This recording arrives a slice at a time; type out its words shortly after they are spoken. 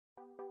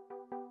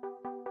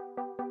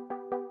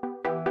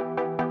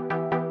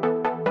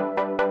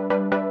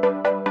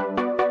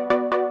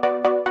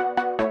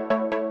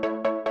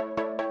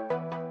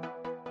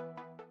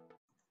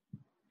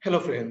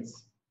Hello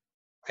friends,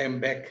 I am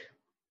back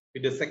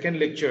with the second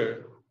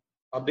lecture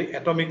of the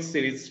atomic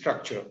series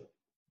structure.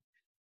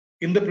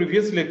 In the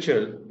previous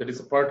lecture, that is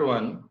part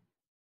 1,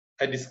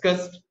 I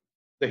discussed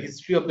the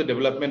history of the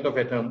development of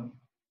atom.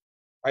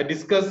 I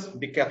discussed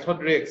the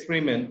cathode ray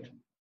experiment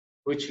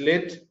which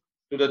led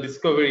to the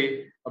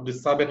discovery of the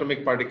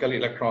subatomic particle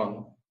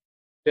electron.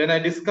 Then I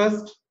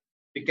discussed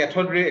the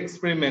cathode ray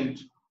experiment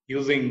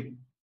using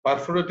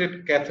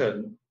perforated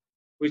cathode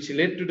which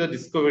led to the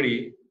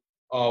discovery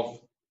of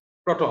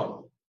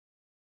proton.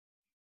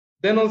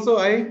 Then also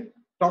I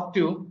talked to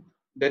you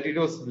that it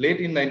was late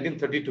in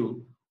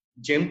 1932,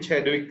 James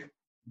Chadwick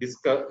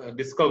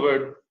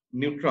discovered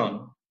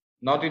neutron,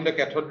 not in the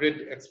cathode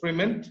ray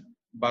experiment,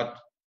 but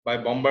by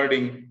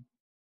bombarding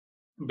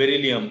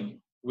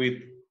beryllium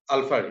with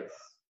alpha rays.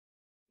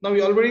 Now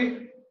we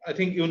already, I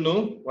think you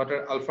know what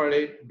are alpha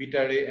ray, beta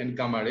ray and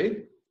gamma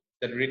ray.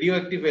 That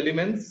radioactive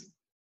elements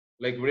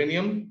like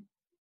uranium,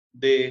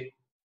 they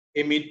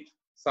emit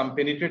some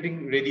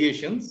penetrating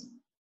radiations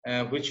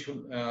which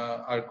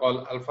are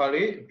called alpha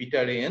ray, beta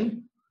ray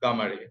and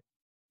gamma ray.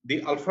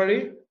 The alpha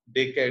ray,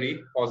 they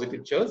carry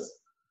positive charge.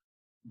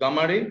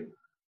 Gamma ray,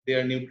 they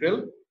are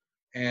neutral,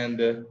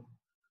 and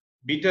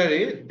beta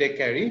ray, they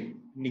carry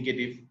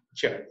negative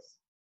charge.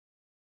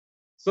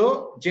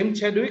 So James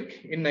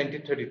Chadwick in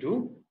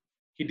 1932,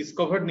 he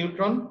discovered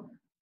neutron.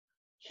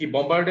 He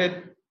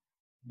bombarded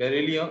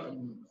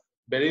beryllium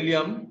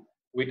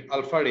with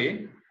alpha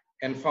ray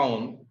and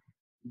found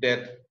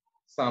that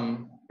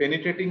some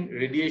penetrating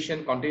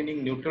radiation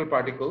containing neutral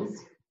particles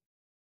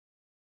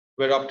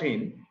were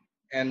obtained,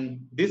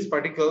 and these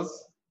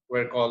particles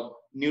were called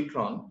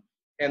neutron,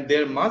 and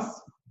their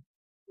mass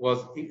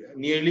was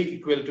nearly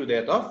equal to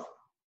that of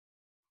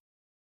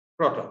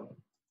proton.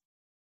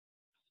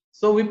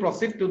 So we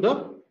proceed to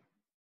the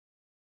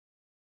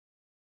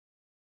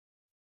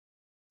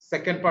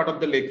second part of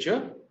the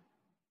lecture.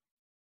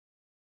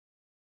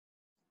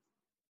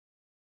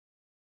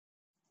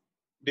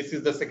 This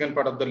is the second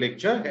part of the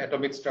lecture,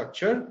 atomic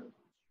structure,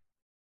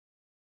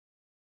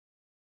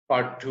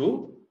 part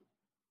 2.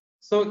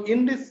 So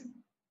in this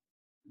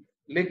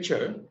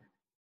lecture,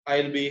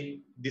 I'll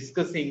be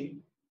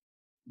discussing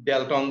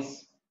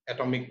Dalton's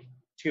atomic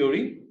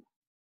theory,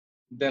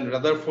 then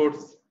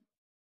Rutherford's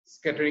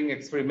scattering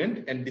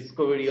experiment and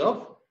discovery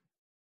of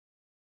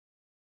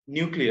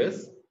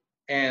nucleus,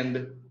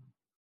 and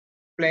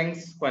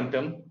Planck's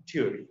quantum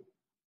theory.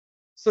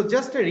 So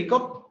just a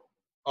recap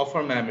of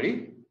our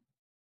memory.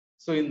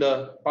 So in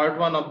the part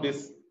 1 of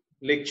this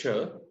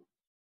lecture,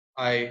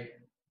 I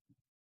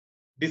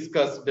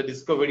discussed the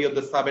discovery of the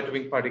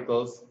subatomic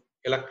particles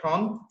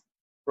electron,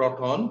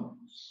 proton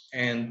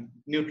and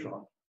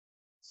neutron.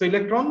 So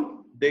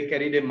electron, they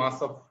carried a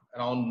mass of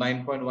around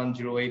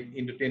 9.108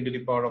 into 10 to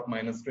the power of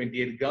minus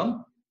 28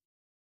 gram.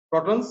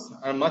 Protons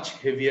are much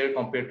heavier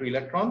compared to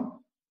electron.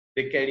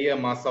 They carry a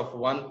mass of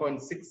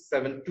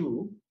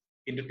 1.672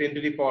 into 10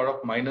 to the power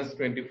of minus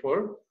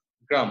 24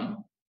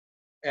 gram.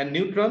 And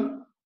neutron,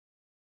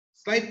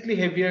 slightly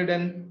heavier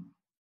than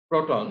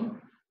proton,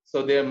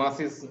 so their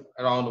mass is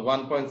around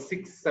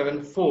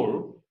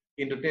 1.674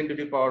 into 10 to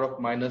the power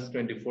of minus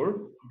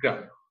 24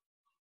 gram.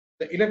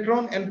 The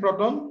electron and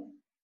proton,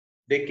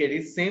 they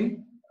carry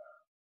same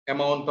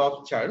amount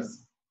of charge,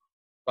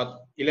 but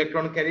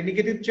electron carry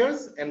negative charge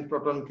and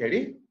proton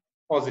carry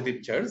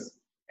positive charge,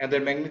 and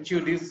their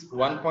magnitude is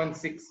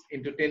 1.6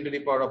 into 10 to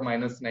the power of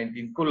minus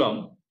 19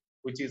 coulomb,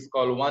 which is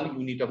called 1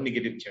 unit of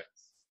negative charge.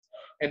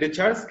 And the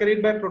charge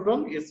carried by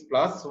proton is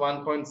plus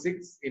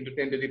 1.6 into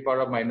 10 to the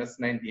power of minus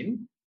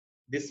 19.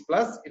 This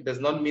plus, it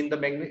does not mean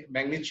the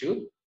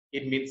magnitude,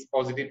 it means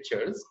positive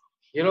charge.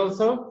 Here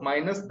also,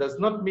 minus does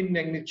not mean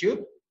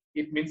magnitude,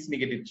 it means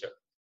negative charge.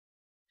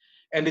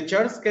 And the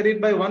charge carried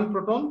by one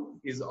proton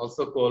is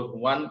also called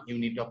 1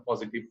 unit of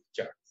positive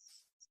charge.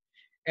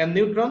 And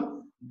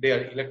neutron, they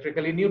are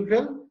electrically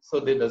neutral, so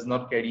they does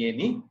not carry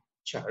any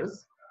charge.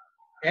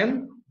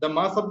 And the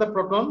mass of the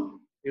proton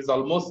is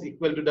almost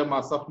equal to the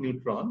mass of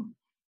neutron,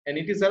 and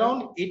it is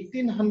around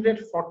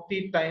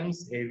 1840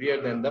 times heavier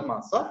than the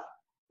mass of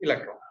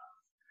electron.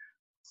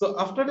 So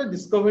after the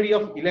discovery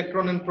of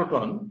electron and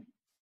proton,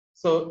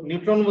 so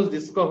neutron was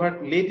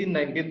discovered late in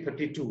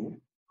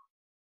 1932.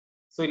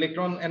 So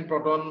electron and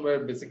proton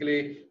were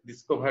basically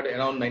discovered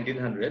around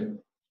 1900.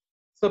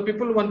 So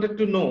people wanted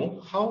to know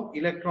how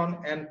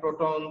electron and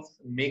protons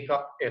make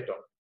up atom.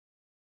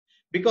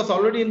 Because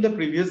already in the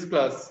previous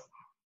class,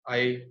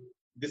 I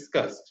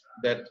discussed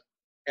that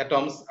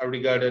atoms are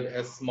regarded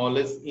as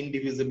smallest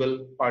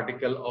indivisible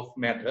particle of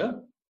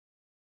matter,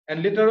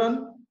 and later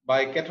on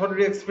by cathode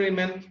ray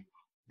experiment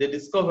they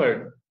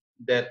discovered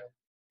that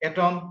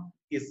atom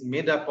is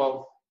made up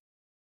of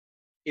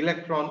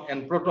electron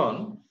and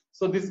proton.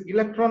 So this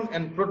electron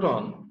and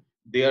proton,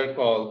 they are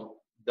called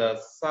the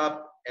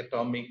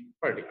subatomic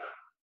particle.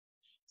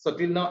 So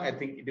till now I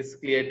think it is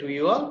clear to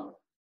you all.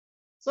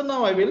 So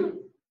now I will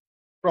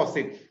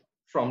proceed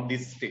from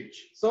this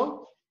stage.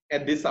 So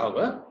at this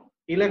hour,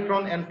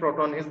 electron and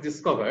proton is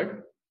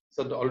discovered.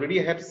 So already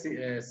I have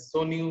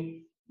shown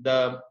you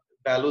the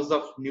values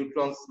of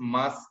neutrons,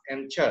 mass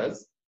and charge,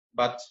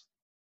 but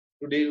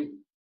today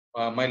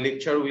my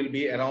lecture will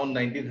be around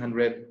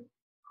 1900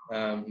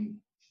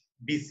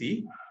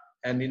 BC,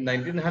 and in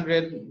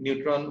 1900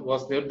 neutron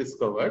was not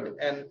discovered,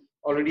 and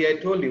already I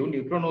told you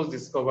neutron was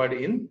discovered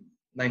in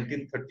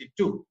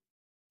 1932.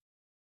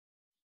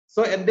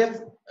 So at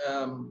that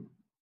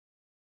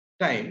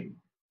time,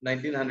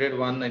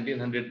 1901,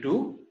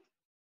 1902,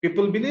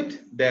 people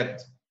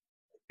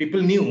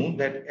knew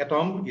that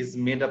atom is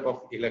made up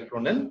of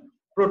electron and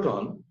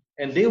proton,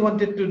 and they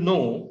wanted to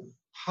know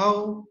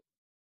how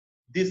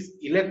this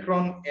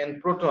electron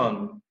and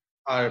proton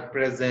are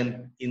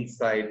present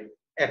inside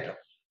atom.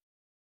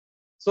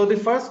 So the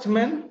first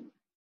man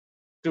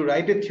to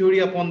write a theory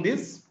upon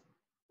this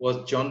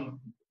was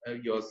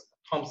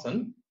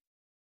Thomson,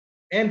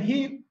 and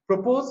he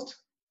proposed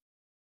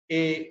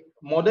a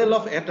model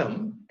of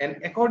atom, and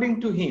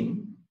according to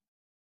him,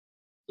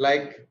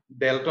 like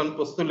Dalton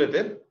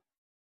postulated,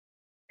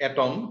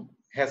 atom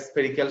has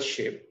spherical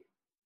shape,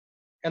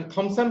 and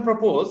Thomson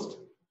proposed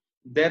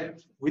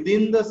that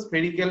within the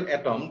spherical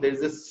atom there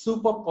is a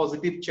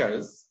superpositive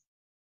charge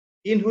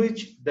in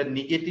which the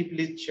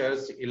negatively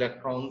charged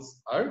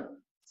electrons are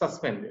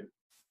suspended.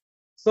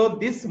 So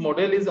this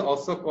model is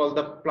also called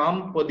the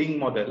plum pudding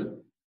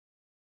model,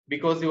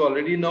 because you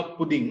already know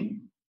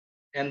pudding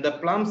and the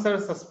plums are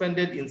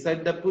suspended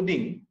inside the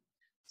pudding.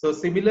 So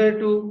similar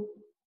to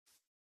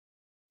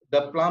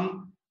the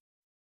plum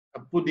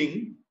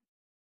pudding,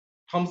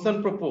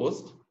 Thomson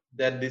proposed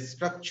that the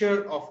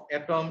structure of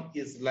atom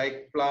is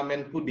like plum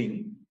and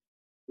pudding,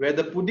 where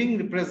the pudding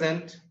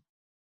represent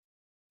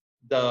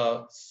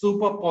the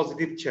super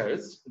positive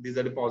charge, these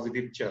are the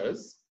positive charge,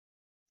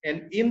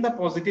 and in the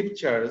positive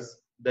charge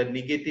the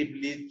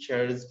negatively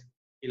charged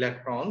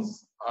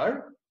electrons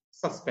are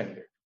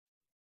suspended.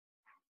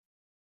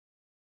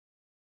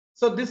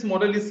 So this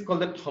model is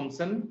called the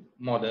Thomson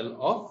model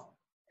of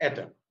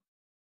atom.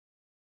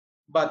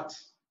 But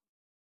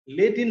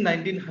late in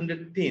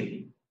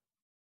 1910,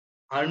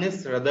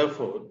 Ernest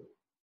Rutherford,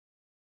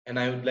 and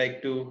I would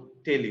like to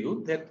tell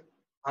you that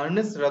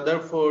Ernest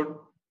Rutherford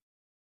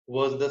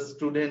was the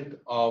student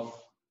of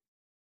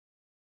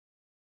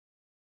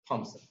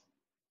Thomson.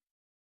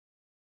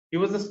 He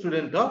was a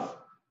student of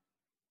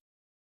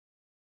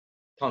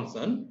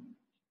Thomson,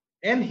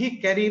 and he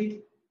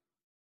carried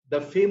the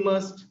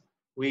famous,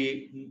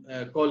 we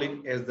call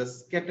it as the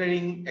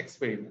scattering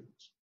experiment.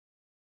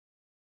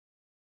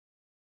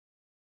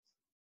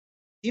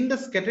 In the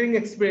scattering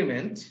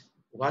experiment,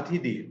 what he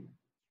did,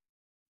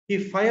 he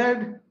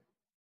fired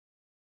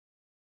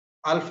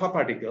alpha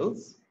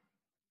particles.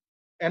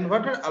 And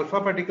what are alpha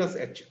particles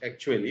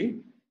actually?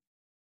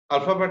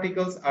 Alpha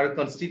particles are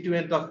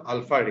constituent of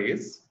alpha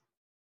rays,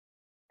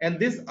 and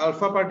these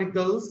alpha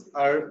particles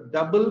are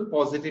double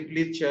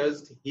positively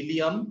charged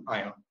helium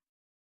ion.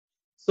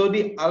 So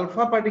the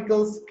alpha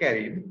particles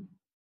carried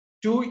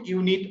 2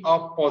 units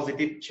of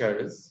positive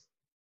charge,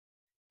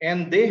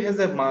 and they has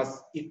a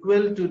mass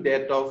equal to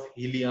that of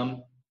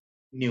helium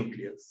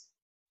nucleus.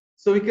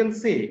 So we can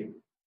say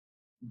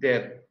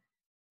that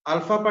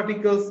alpha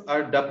particles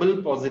are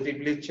double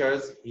positively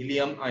charged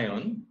helium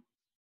ion,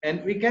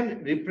 and we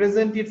can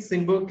represent it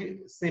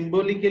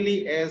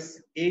symbolically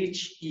as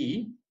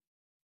He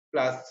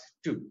plus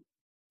 2.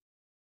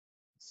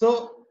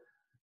 So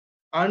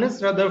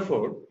Ernest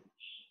Rutherford,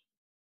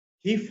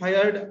 he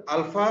fired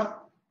alpha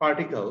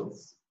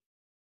particles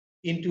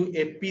into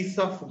a piece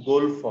of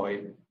gold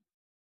foil,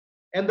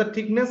 and the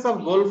thickness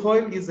of gold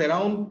foil is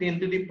around 10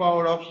 to the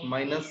power of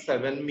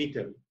 -7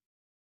 meter.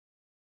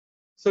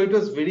 So it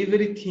was very,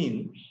 very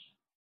thin,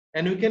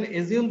 and we can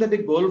assume that the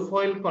gold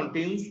foil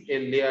contains a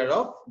layer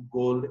of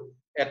gold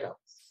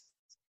atoms.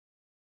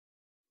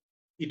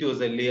 It was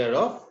a layer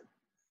of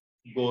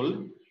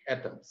gold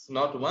atoms,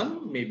 not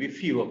one, maybe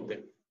few of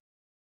them,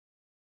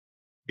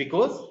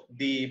 because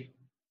the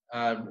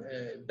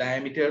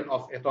diameter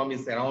of atom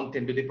is around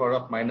 10 to the power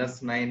of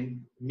 -9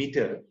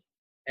 meter,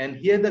 and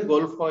here the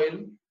gold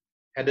foil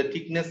had a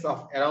thickness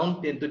of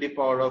around 10 to the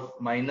power of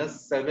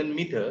 -7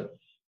 meter,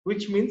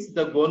 which means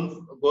the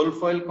gold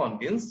foil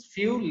contains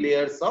few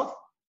layers of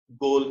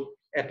gold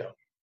atom.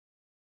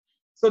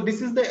 So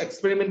this is the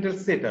experimental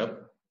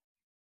setup.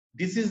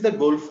 This is the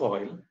gold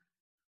foil.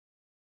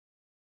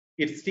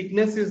 Its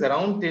thickness is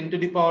around 10 to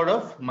the power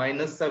of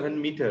 -7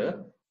 meter,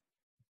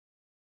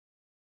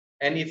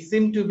 and it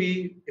seemed to be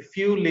a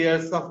few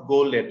layers of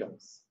gold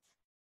atoms.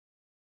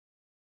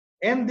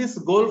 And this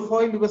gold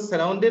foil was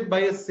surrounded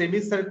by a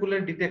semicircular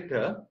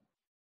detector,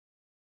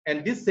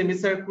 and this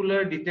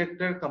semicircular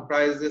detector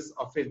comprises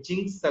of a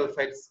zinc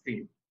sulfide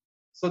screen.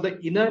 So the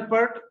inner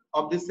part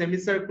of the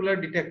semicircular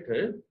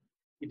detector,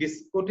 it is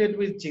coated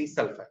with zinc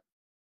sulfide.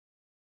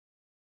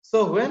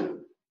 So when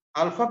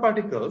alpha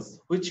particles,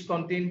 which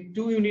contain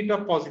 2 units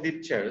of positive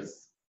charge,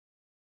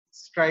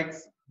 strikes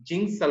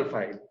zinc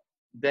sulfide,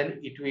 then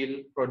it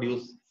will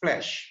produce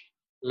flash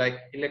like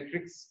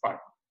electric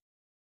spark.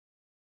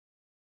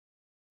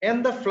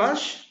 And the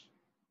flash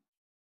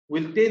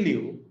will tell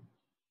you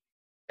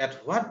at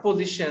what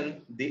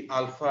position the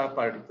alpha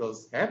particles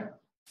have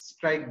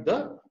strike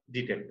the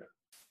detector.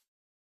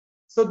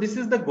 So this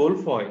is the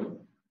gold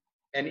foil,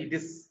 and it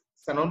is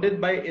surrounded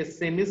by a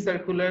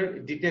semicircular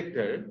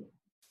detector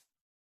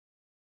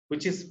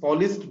which is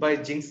polished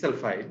by zinc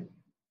sulfide,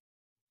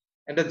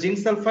 and the zinc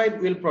sulfide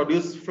will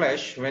produce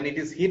flash when it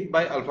is hit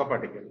by alpha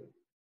particle,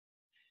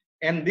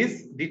 and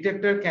this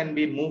detector can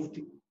be moved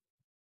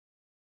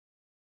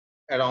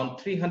around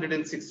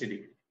 360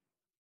 degrees.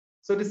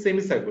 So it is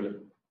semicircular.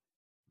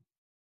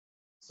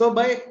 So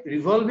by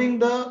revolving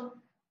the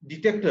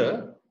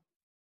detector,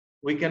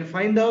 we can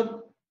find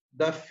out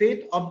the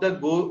fate of the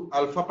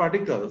alpha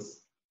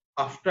particles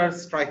after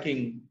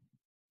striking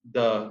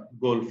the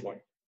gold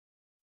foil.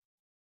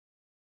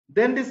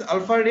 Then these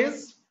alpha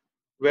rays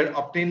were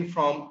obtained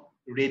from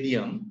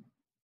radium.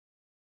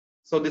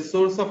 So the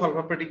source of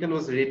alpha particle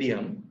was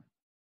radium,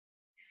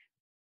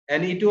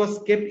 and it was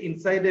kept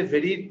inside a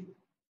very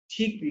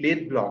thick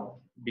lead block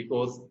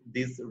because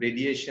these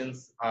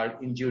radiations are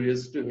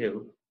injurious to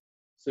health.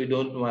 So we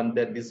don't want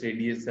that this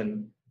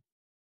radiation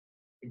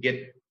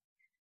get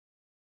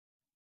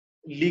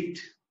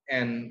leaked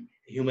and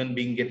human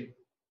being get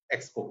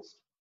exposed.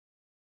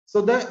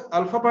 So the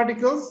alpha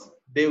particles,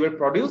 they were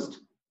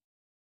produced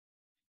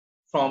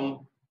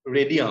from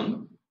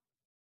radium,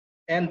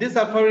 and these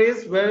alpha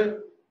rays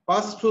were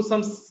passed through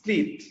some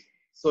slit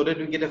so that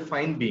we get a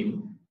fine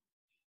beam,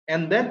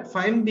 and that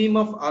fine beam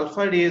of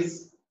alpha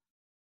rays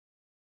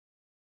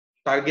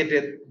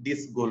targeted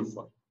this gold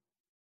foil.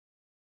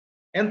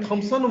 And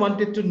Rutherford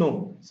wanted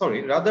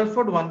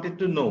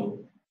to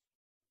know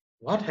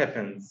what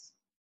happens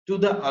to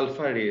the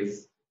alpha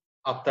rays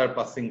after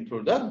passing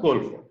through the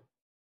gold foil.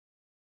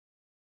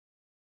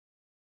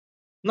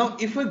 Now,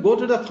 if we go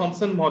to the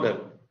Thomson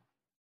model,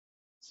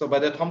 so by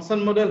the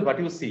Thomson model, what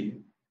you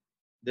see,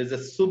 there's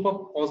a soup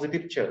of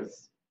positive charge,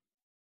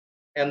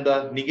 and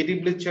the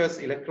negatively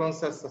charged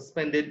electrons are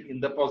suspended in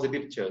the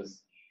positive charge.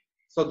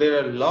 So there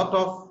are a lot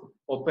of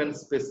open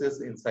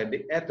spaces inside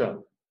the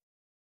atom.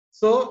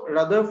 So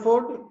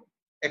Rutherford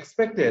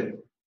expected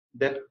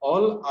that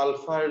all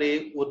alpha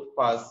ray would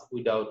pass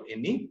without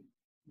any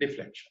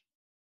deflection.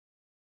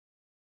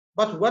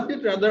 But what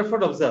did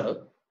Rutherford observe?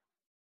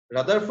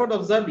 Rutherford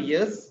observed,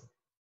 yes,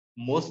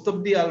 most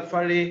of the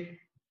alpha ray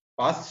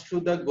passed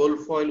through the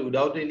gold foil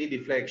without any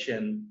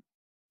deflection.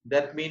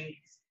 That means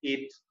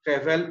it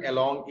traveled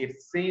along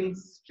its same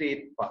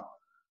straight path.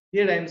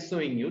 Here I am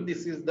showing you,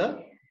 this is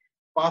the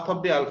path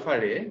of the alpha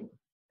ray,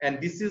 and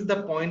this is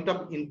the point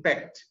of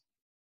impact,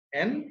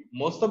 and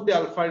most of the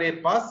alpha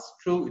ray pass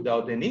through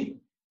without any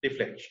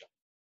deflection.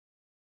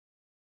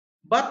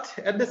 But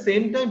at the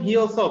same time, he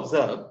also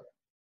observed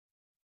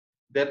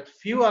that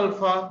few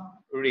alpha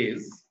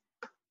rays,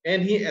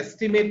 and he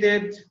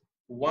estimated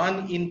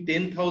 1 in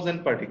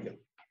 10,000 particle.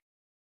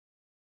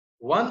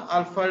 One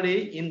alpha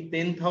ray in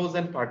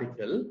 10,000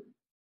 particle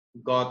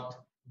got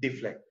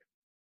deflected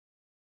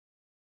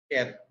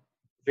at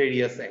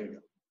various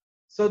angles.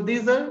 So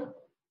these are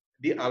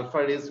the alpha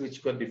rays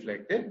which got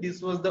deflected.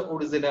 This was the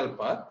original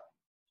path,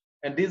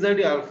 and these are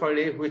the alpha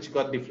rays which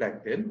got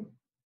deflected,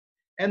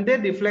 and they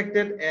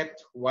deflected at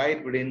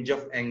wide range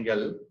of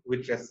angle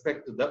with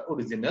respect to the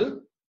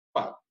original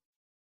path.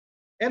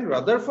 And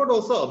Rutherford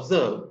also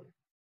observed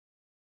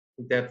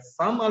that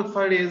some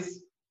alpha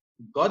rays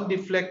got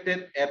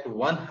deflected at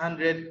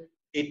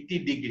 180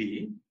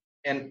 degree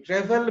and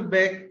traveled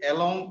back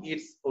along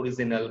its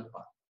original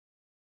path.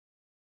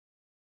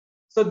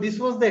 So this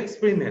was the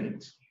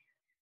experiment.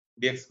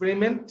 The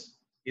experiment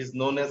is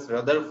known as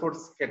Rutherford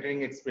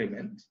Scattering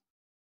Experiment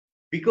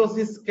because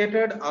he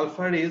scattered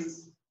alpha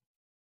rays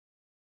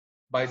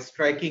by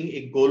striking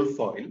a gold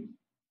foil.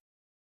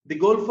 The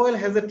gold foil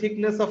has a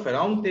thickness of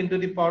around 10 to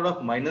the power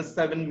of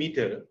 -7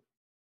 meter,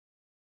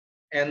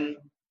 and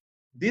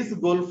this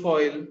gold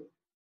foil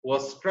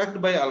was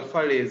struck by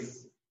alpha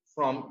rays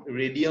from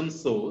radium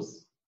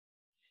source,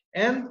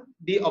 and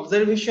the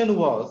observation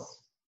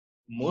was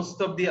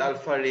most of the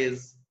alpha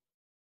rays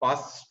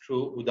passed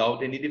through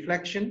without any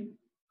deflection,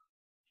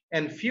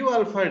 and few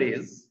alpha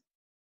rays,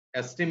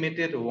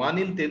 estimated 1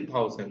 in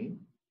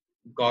 10,000,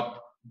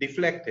 got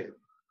deflected,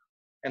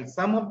 and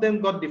some of them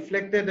got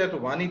deflected at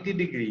 180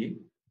 degree.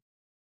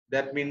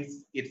 That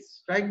means it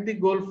struck the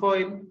gold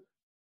foil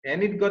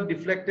and it got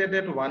deflected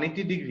at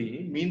 180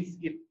 degree, means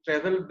it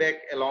traveled back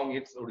along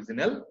its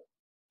original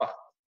path.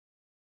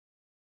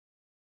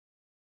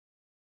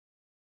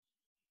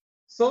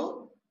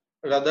 So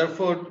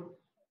Rutherford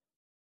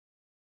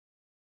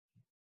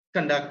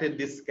conducted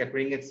this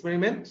scattering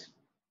experiment,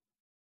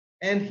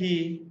 and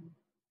he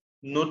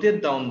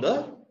noted down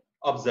the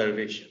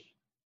observation.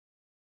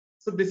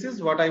 So this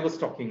is what I was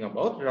talking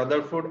about.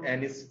 Rutherford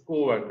and his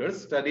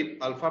co-workers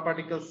studied alpha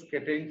particles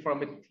scattering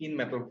from a thin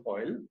metal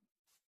foil.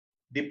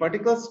 The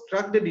particles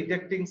struck the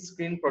detecting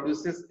screen,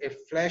 produces a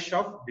flash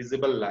of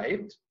visible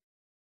light.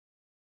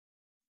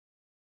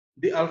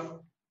 The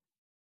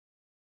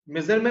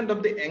measurement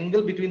of the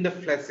angle between the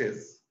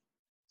flashes.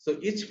 So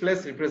each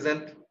flash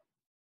represents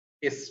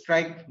a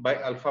strike by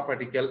alpha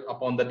particle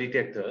upon the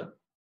detector.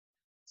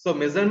 So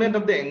measurement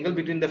of the angle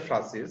between the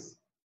flashes,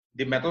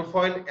 the metal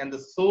foil and the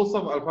source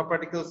of alpha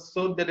particles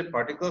showed that the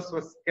particles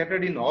were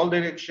scattered in all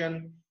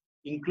directions,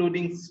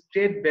 including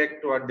straight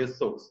back toward the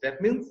source.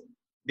 That means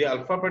the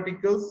alpha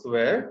particles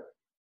were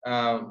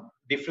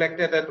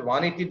deflected at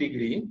 180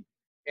 degree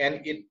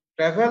and it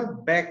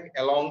traveled back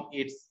along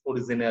its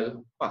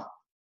original path.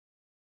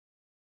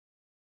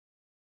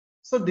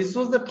 So this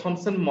was the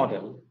Thomson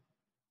model.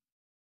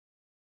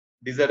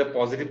 These are the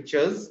positive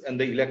charges and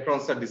the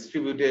electrons are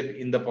distributed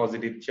in the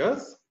positive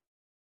charges.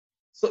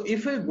 So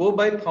if we go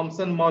by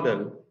Thomson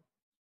model,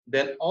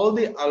 then all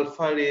the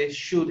alpha rays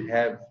should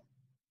have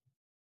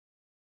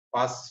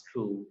passed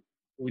through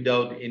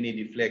without any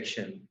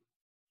deflection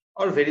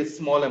or very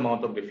small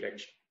amount of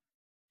deflection,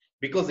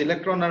 because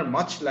electrons are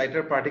much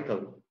lighter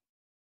particle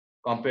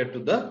compared to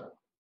the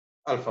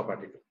alpha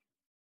particle.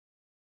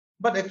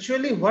 But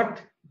actually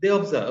what they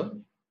observed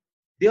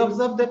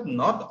that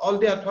not all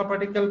the alpha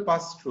particle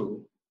passed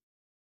through.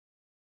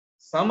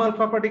 Some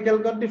alpha particle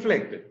got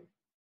deflected.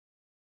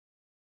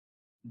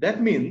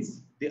 That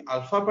means the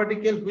alpha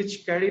particle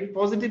which carried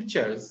positive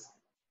charge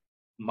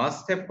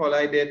must have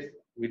collided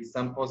with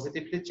some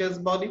positively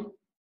charged body.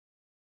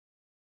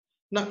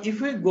 Now if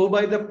we go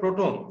by the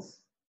protons,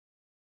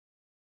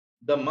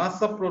 the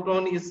mass of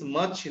proton is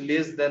much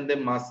less than the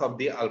mass of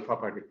the alpha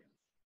particle.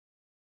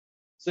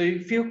 So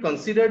if you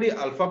consider the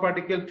alpha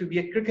particle to be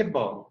a cricket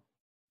ball,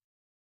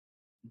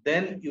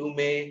 then you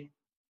may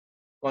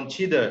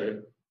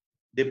consider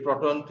the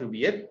proton to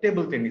be a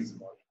table tennis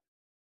ball.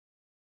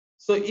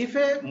 So if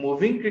a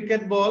moving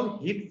cricket ball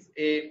hits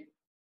a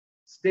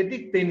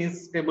static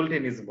table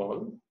tennis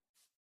ball,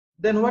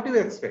 then what do you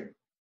expect?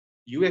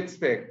 You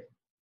expect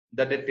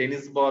that the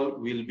tennis ball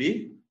will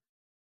be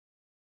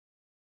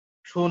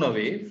thrown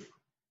away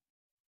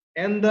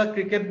and the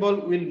cricket ball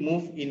will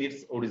move in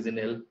its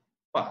original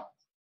path.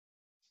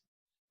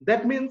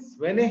 That means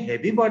when a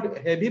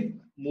heavy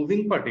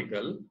moving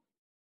particle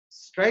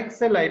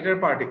strikes a lighter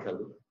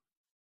particle,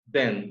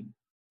 then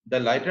the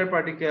lighter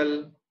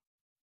particle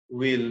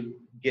will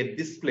get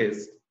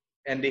displaced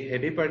and the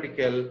heavy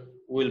particle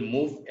will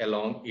move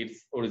along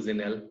its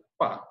original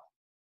path.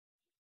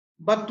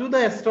 But to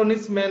the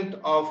astonishment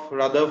of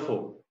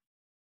Rutherford,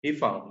 he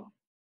found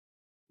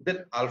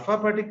that alpha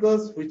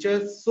particles which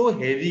are so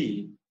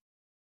heavy,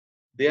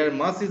 their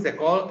mass is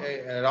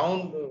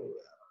around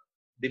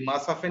the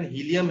mass of an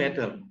helium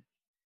atom,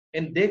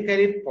 and they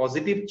carried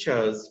positive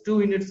charge,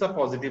 2 units of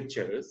positive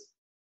charge,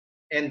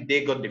 and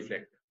they got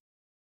deflected.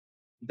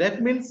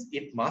 That means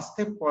it must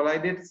have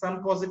collided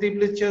some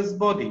positively charged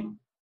body,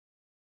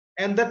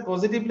 and that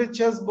positively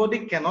charged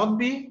body cannot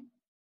be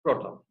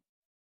proton,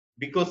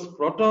 because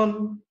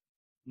proton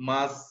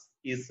mass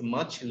is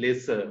much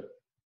lesser,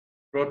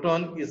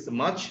 proton is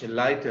much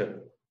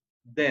lighter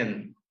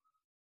than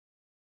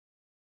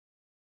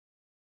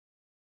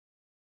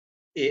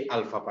a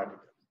alpha particle.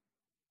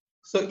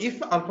 So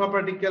if alpha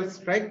particle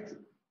strikes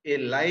a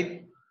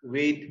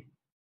lightweight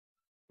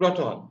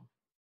proton,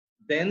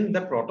 then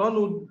the proton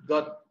would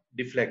got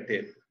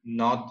deflected,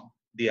 not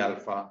the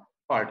alpha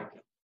particle.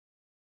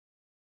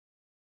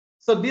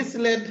 So this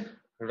led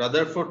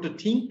Rutherford to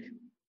think,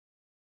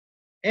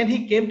 and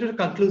he came to the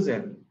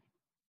conclusion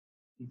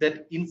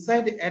that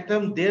inside the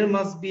atom there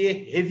must be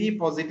a heavy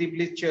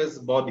positively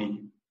charged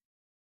body,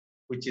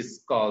 which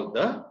is called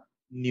the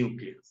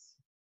nucleus.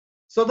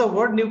 So the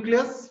word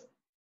nucleus,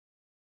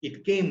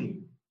 it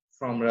came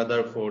from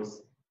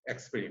Rutherford's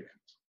experiment.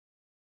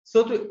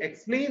 So to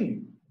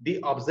explain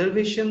the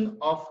observation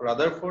of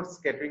Rutherford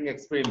Scattering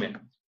Experiment,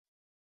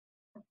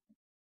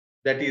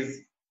 that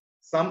is,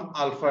 some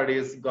alpha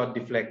rays got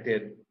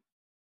deflected,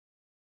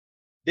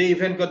 they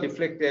even got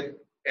deflected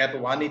at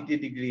 180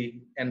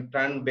 degree and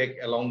turned back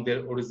along their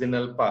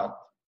original path,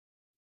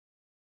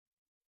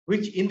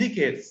 which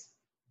indicates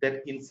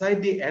that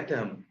inside the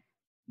atom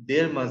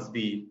there must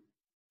be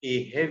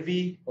a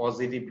heavy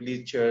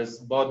positively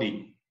charged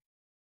body,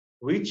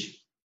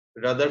 which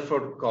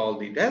Rutherford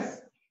called it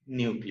as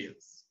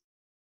nucleus.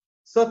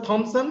 So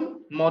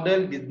Thomson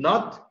model did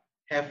not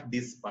have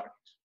this part,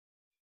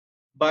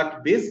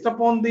 but based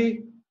upon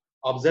the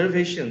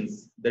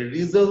observations, the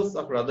results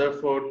of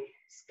Rutherford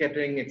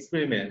scattering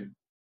experiment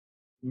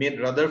made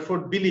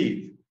Rutherford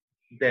believe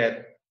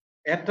that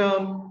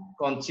atom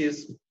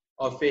consists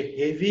of a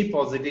heavy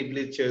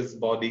positively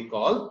charged body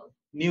called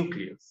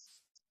nucleus.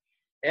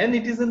 And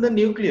it is in the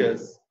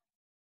nucleus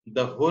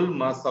the whole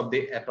mass of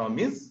the atom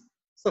is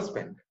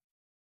suspended.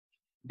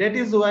 That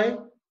is why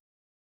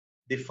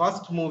the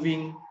fast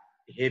moving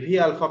heavy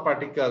alpha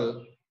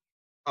particle,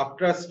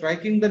 after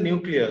striking the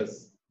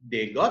nucleus,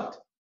 they got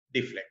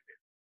deflected.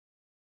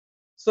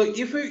 So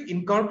if we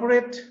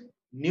incorporate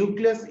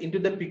nucleus into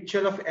the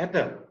picture of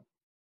atom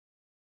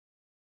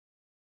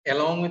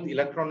along with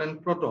electron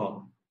and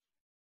proton,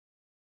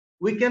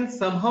 we can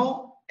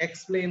somehow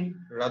explain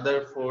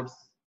Rutherford's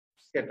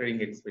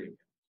scattering experiment.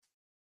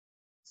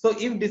 So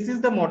if this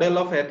is the model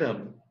of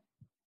atom,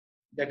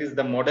 that is,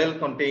 the model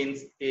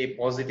contains a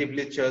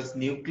positively charged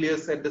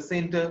nucleus at the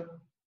center,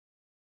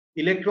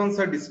 electrons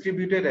are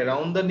distributed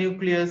around the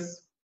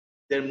nucleus,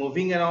 they're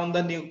moving around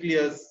the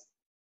nucleus,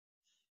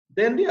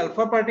 Then the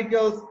alpha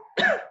particles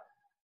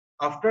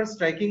after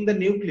striking the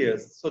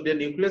nucleus, so the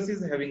nucleus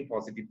is having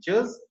positive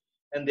charge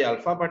and the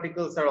alpha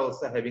particles are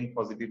also having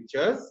positive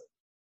charge.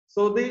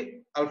 So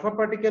the alpha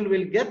particle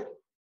will get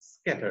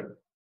scattered.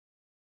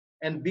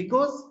 And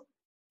because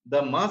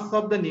the mass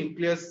of the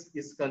nucleus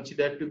is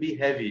considered to be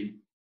heavy,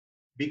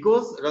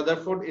 because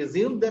Rutherford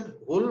assumed that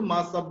whole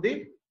mass of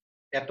the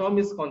atom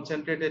is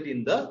concentrated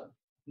in the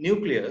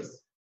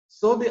nucleus,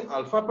 so the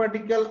alpha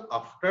particle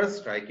after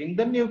striking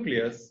the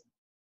nucleus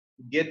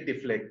get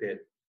deflected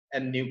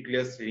and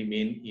nucleus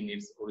remain in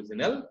its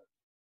original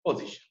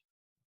position.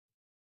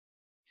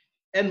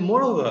 And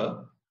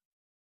moreover,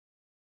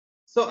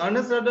 so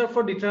Ernest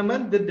Rutherford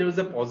determined that there is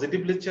a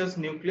positively charged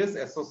nucleus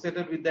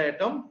associated with the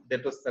atom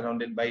that was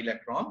surrounded by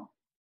electron.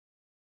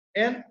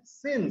 And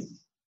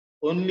since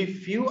only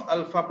few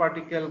alpha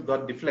particles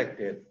got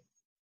deflected,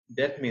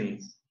 that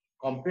means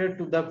compared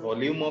to the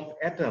volume of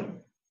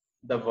atom,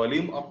 the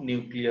volume of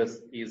nucleus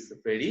is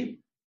very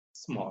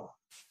small.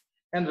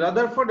 And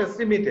Rutherford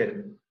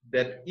estimated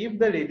that if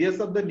the radius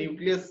of the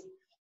nucleus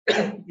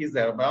is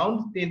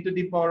around 10 to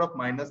the power of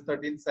minus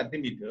 13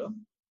 centimeter,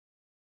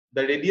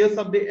 the radius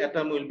of the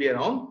atom will be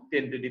around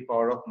 10 to the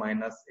power of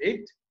minus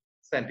 8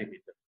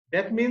 centimeter.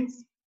 That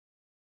means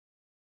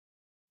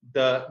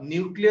the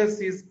nucleus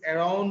is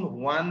around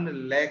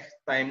 1 lakh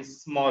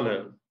times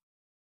smaller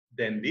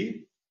than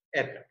the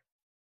atom.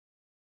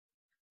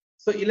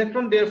 So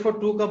electron therefore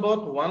took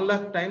about 1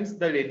 lakh times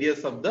the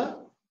radius of the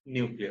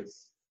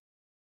nucleus.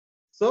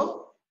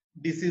 So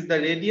this is the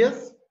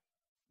radius,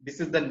 this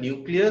is the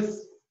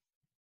nucleus,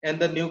 and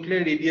the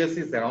nuclear radius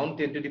is around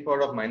 10 to the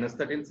power of minus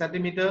 13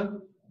 centimeter.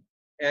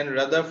 And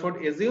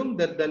Rutherford assumed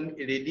that the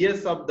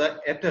radius of the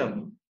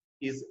atom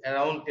is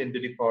around 10 to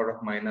the power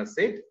of minus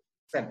 8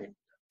 centimeter.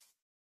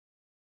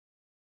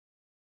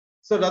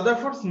 So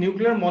Rutherford's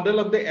nuclear model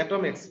of the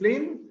atom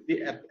explained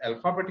the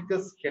alpha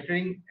particle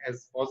scattering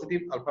as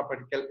positive alpha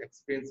particle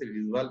experience a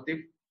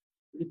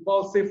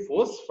repulsive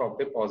force from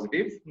the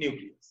positive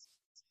nucleus.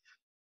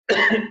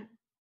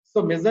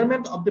 So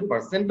measurement of the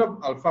percent of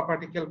alpha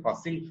particle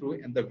passing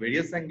through and the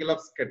various angle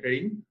of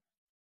scattering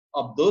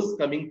of those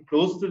coming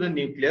close to the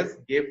nucleus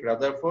gave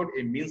Rutherford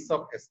a means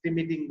of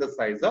estimating the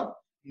size of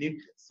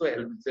nucleus. So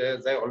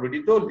as I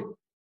already told you,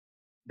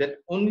 that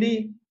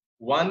only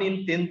 1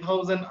 in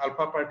 10,000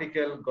 alpha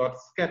particle got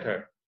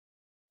scattered,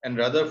 and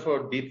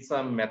Rutherford did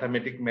some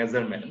mathematical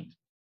measurement,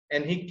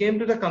 and he came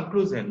to the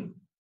conclusion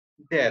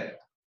that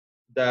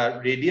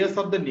the radius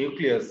of the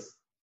nucleus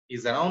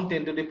is around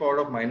 10 to the power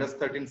of minus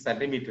 13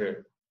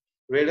 centimeter,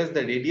 whereas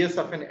the radius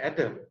of an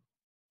atom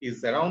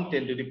is around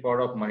 10 to the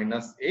power of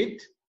minus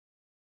 8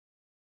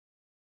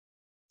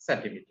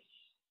 centimeter.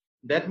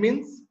 That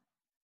means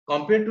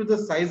compared to the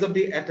size of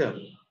the atom,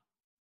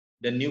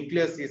 the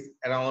nucleus is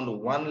around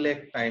 1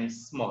 lakh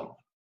times small.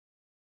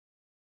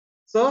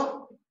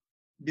 So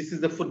this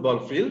is the football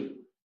field.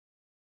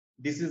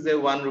 This is a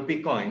 1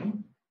 rupee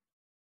coin.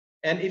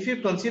 And if you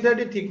consider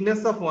the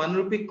thickness of 1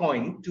 rupee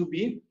coin to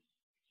be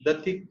the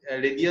thick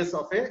radius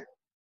of a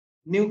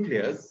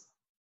nucleus,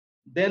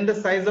 then the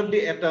size of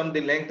the atom,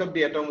 the length of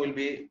the atom will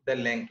be the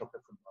length of the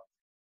football.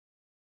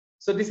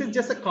 So this is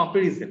just a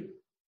comparison.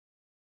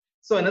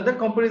 So another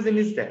comparison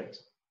is that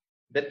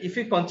if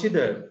you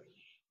consider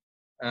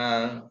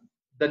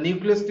the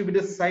nucleus to be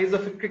the size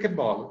of a cricket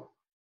ball,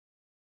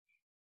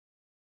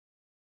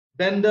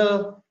 then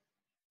the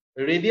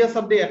radius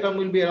of the atom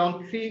will be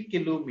around 3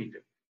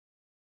 kilometers.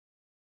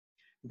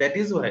 That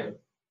is why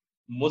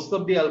most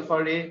of the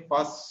alpha ray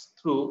pass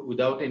through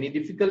without any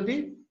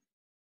difficulty,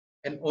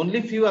 and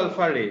only few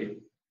alpha ray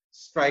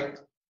strike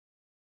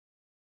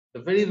the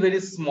very, very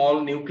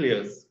small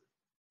nucleus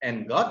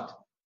and got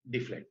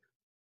deflected.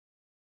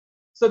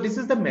 So this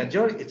is the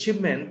major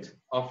achievement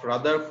of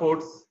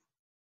Rutherford's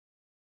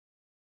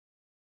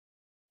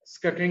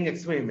scattering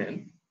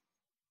experiment.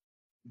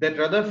 That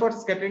Rutherford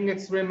scattering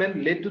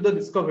experiment led to the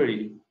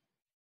discovery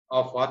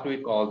of what we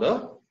call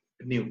the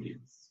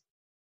nucleus.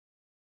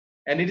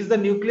 And it is the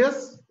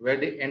nucleus where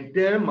the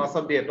entire mass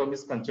of the atom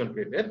is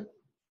concentrated,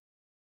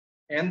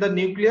 and the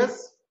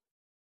nucleus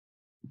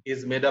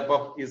is made up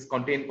of,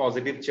 contain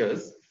positive charge.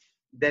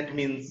 That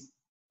means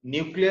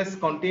nucleus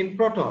contain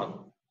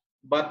proton,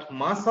 but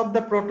mass of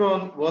the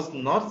proton was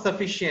not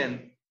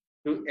sufficient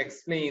to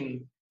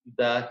explain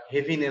the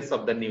heaviness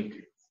of the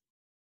nucleus.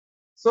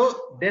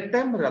 So that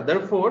time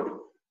Rutherford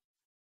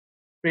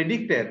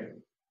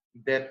predicted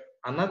that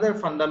another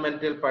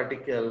fundamental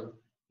particle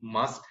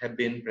must have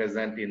been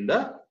present in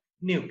the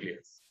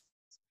nucleus.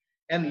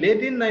 And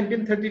late in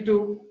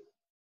 1932,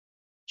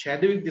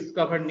 Chadwick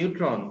discovered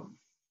neutron,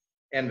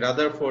 and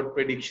Rutherford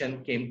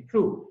prediction came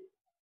true.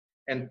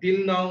 And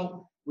till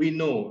now, we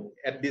know,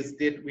 at this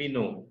date, we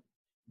know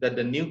that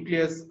the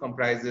nucleus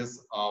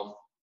comprises of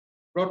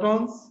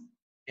protons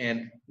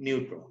and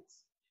neutrons.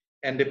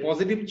 And the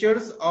positive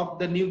charge of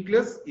the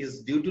nucleus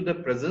is due to the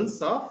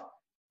presence of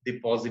the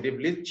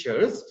positively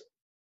charged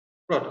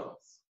protons.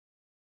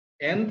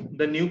 And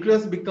the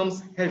nucleus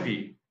becomes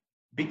heavy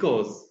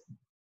because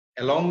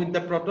along with the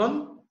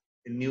proton,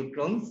 the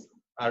neutrons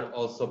are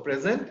also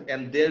present,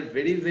 and they're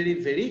very, very,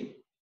 very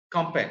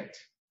compact.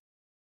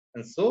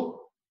 And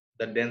so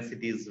the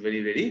density is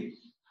very, very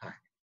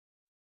high.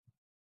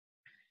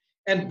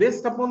 And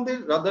based upon the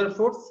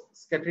Rutherford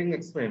scattering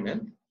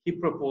experiment, he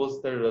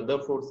proposed the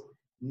Rutherford's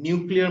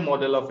nuclear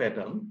model of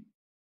atom.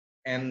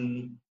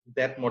 And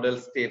that model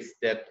states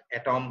that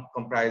atom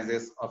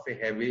comprises of a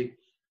heavy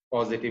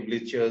positively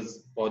charged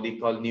body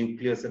called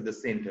nucleus at the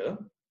center.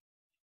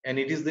 And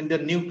it is in the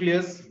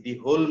nucleus the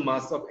whole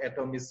mass of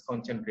atom is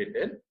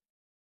concentrated.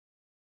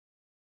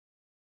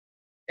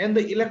 And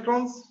the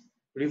electrons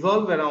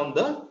revolve around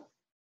the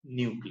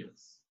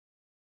nucleus.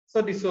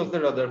 So this was the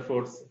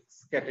Rutherford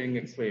scattering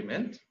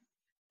experiment.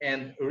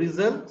 And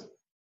result,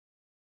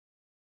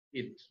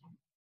 it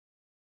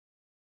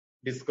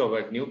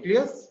discovered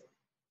nucleus.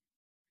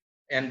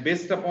 And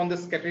based upon the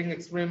scattering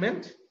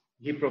experiment,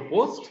 he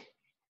proposed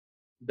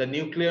the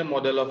nuclear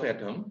model of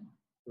atom,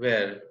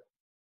 where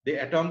the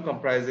atom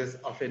comprises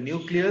of a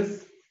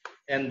nucleus,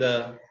 and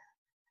the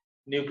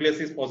nucleus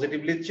is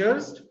positively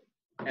charged,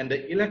 and the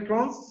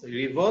electrons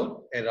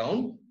revolve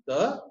around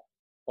the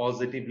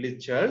positively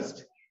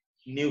charged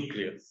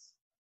nucleus.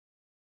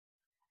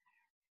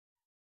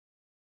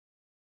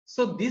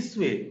 So this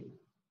way,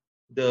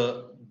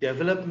 the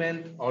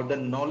development or the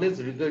knowledge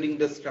regarding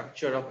the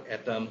structure of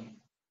atom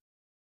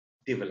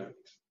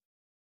developed.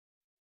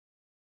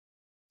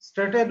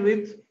 Started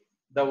with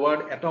the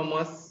word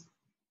atomos,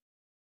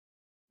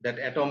 that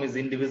atom is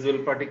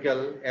indivisible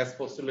particle as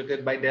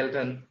postulated by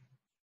Dalton.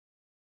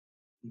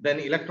 Then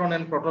electron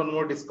and proton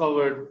were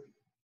discovered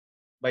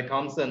by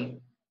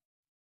Thomson.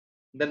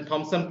 Then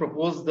Thomson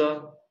proposed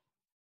the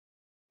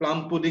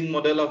plum pudding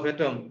model of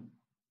atom.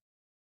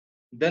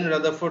 Then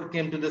Rutherford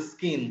came to the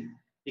scene.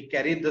 He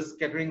carried the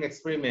scattering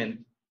experiment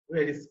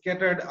where he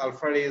scattered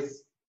alpha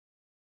rays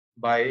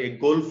by a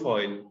gold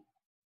foil,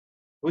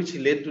 which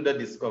led to the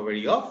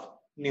discovery of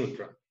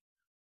neutron.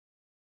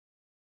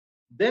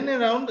 Then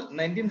around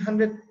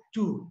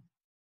 1902,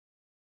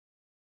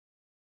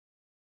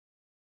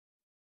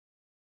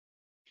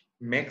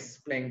 Max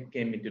Planck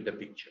came into the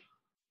picture.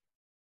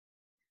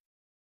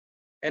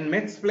 And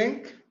Max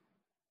Planck,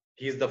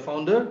 he is the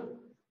founder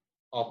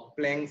of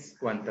Planck's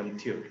quantum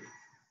theory.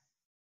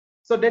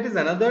 So that is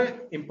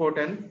another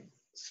important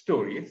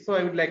story. So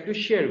I would like to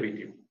share with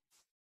you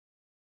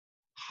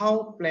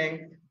how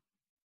Planck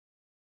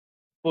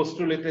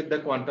postulated the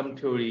quantum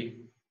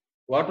theory,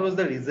 what was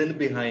the reason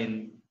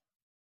behind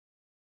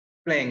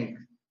Planck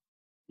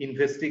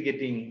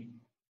investigating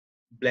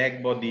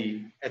black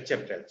body,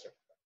 etc., etc.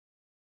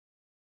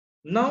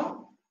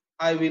 Now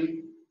I will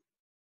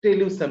tell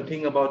you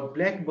something about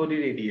black body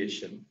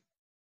radiation.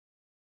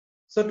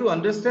 So to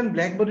understand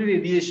black body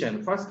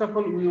radiation, first of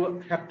all, we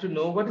have to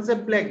know what is a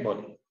black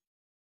body.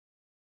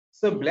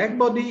 So black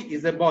body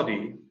is a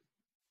body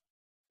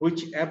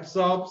which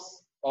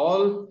absorbs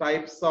all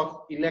types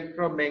of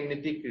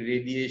electromagnetic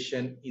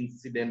radiation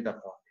incident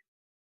upon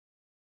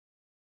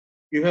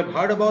it. You have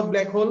heard about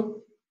black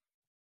hole.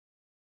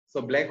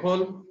 So black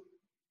hole,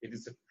 it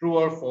is true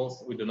or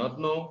false, we do not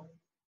know.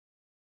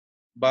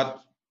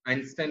 But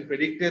Einstein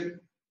predicted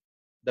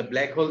the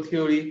black hole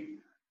theory,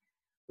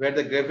 where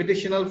the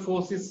gravitational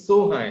force is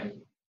so high,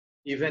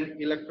 even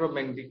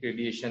electromagnetic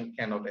radiation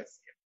cannot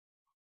escape.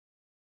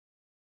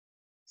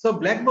 So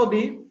black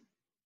body,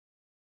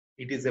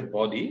 it is a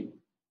body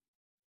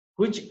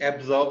which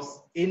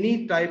absorbs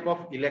any type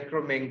of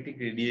electromagnetic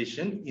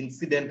radiation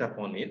incident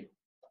upon it.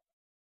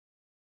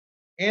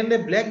 And a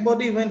black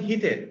body, when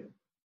heated,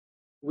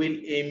 will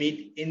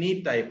emit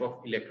any type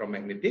of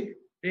electromagnetic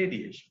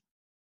radiation.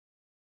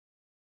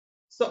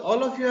 So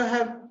all of you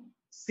have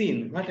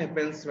seen what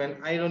happens when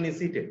iron is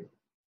heated.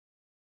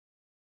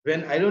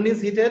 When iron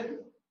is heated,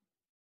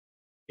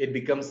 it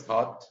becomes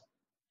hot,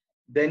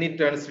 then it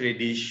turns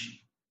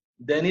reddish,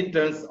 then it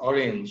turns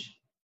orange,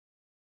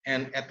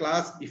 and at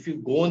last, if you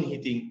go on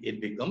heating,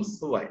 it becomes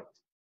white.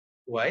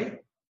 Why?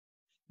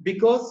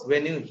 Because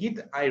when you heat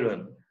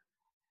iron,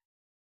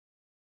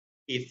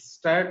 it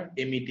starts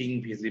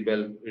emitting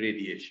visible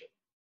radiation.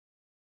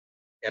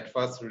 At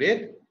first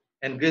red,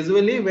 and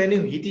gradually when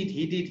you heat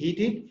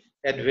it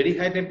at very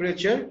high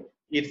temperature,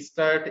 it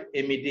starts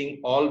emitting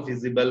all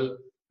visible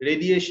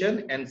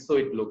radiation, and so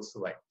it looks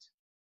white.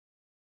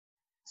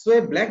 So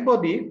a black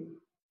body,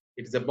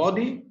 it's a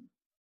body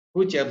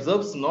which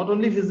absorbs not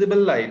only visible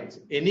light,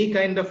 any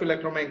kind of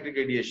electromagnetic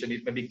radiation.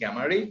 It may be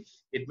gamma ray,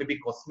 it may be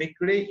cosmic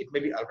ray, it may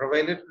be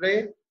ultraviolet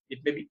ray, it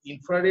may be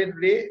infrared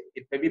ray,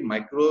 it may be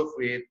microwave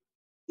ray.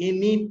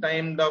 Any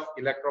kind of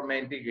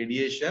electromagnetic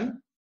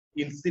radiation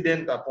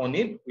incident upon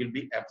it will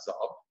be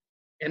absorbed.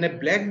 And a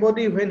black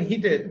body, when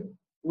heated,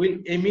 will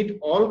emit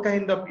all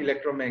kind of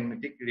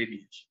electromagnetic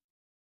radiation.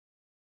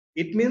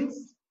 It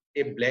means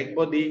a black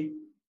body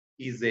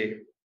is a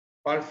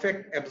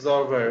perfect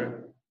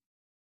absorber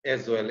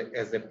as well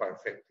as a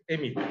perfect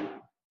emitter.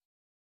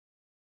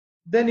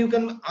 Then you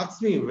can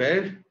ask me,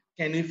 where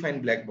can we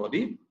find black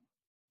body?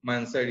 My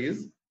answer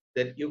is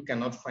that you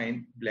cannot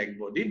find black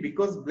body,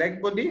 because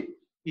black body,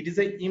 it is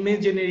an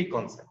imaginary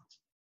concept.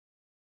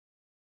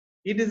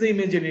 It is an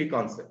imaginary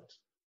concept.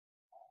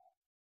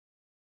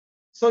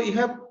 So you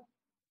have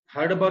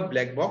heard about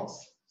black box.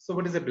 So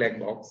what is a black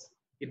box?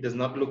 It does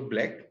not look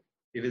black.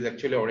 It is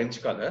actually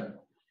orange color,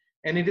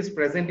 and it is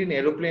present in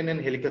aeroplane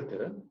and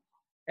helicopter.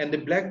 And the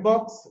black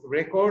box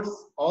records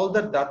all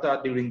the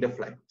data during the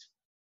flight.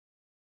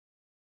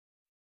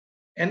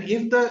 And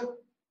if the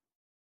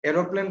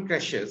aeroplane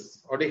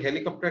crashes or the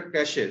helicopter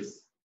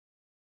crashes,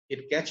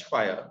 it catch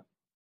fire,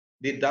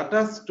 the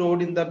data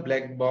stored in the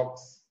black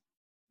box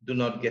do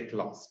not get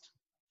lost.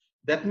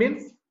 That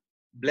means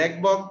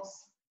black box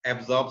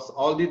absorbs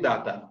all the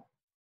data.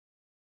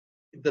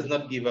 It does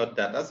not give out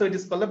data, so it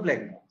is called a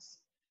black box.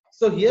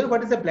 So here,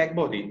 what is a black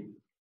body?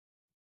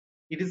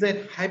 It is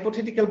a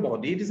hypothetical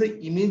body. It is an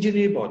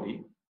imaginary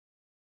body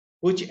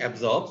which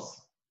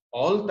absorbs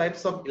all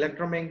types of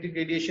electromagnetic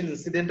radiation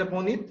incident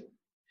upon it,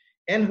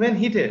 and when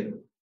heated,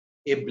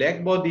 a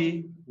black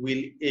body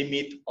will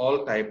emit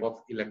all type of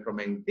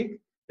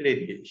electromagnetic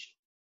radiation.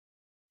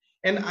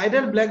 An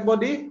ideal black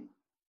body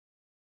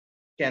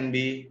can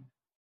be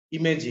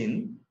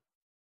imagined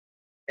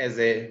as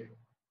a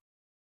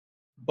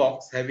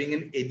box having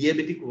an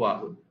adiabatic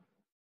wall,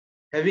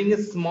 having a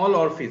small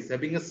orifice,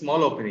 having a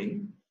small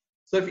opening.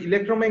 So if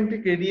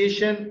electromagnetic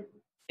radiation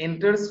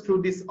enters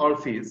through this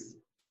orifice,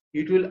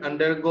 it will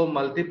undergo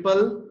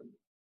multiple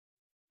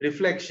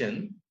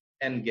reflection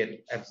and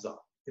get absorbed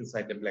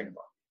inside the black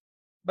body.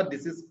 But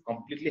this is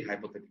completely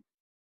hypothetical.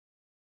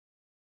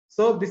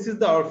 So this is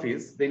the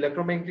orifice, the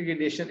electromagnetic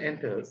radiation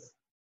enters,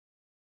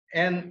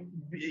 and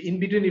in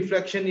between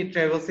reflection it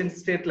travels in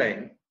straight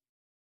line.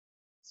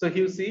 So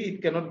you see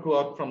it cannot go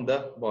out from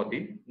the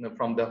body,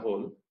 from the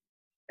hole,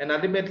 and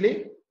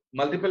ultimately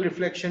multiple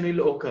reflection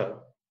will occur,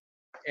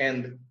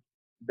 and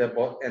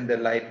the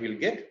light will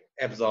get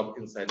absorbed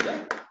inside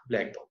the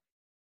black body.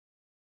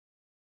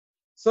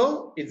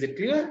 So is it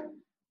clear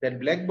that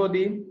black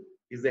body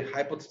is a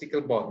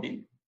hypothetical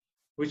body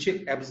which will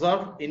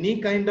absorb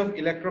any kind of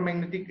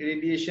electromagnetic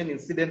radiation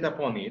incident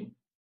upon it,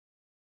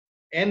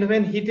 and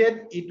when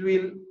heated it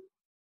will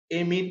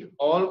emit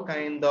all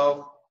kind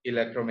of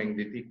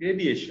electromagnetic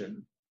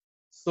radiation.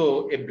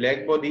 So a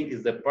black body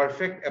is a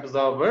perfect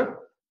absorber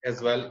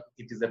as well,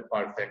 it is a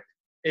perfect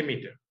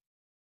emitter.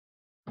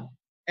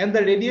 And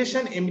the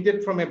radiation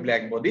emitted from a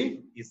black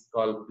body is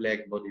called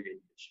black body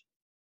radiation.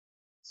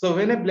 So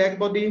when a black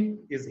body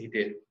is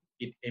heated,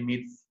 it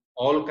emits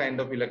all kind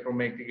of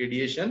electromagnetic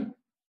radiation,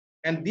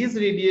 and these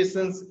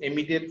radiations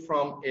emitted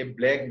from a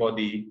black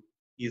body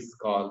is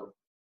called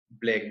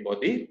black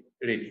body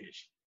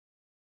radiation.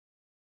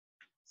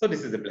 So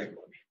this is a black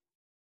body.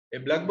 A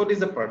black body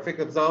is a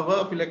perfect absorber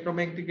of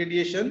electromagnetic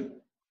radiation.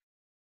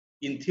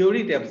 In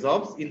theory it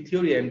absorbs. In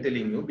theory I am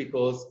telling you,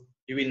 because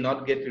you will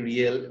not get a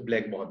real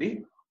black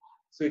body.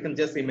 So you can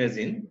just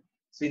imagine.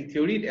 So in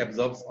theory it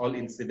absorbs all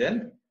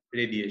incident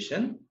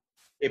radiation.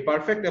 A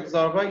perfect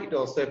absorber, it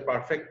also a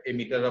perfect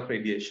emitter of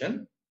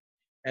radiation.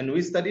 And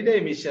we study the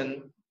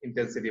emission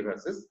intensity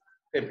versus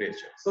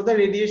temperature. So the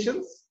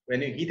radiations,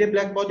 when you heat a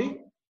black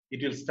body,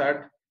 it will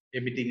start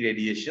emitting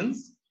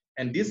radiations,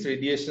 and these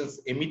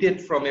radiations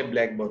emitted from a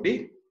black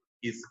body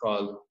is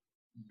called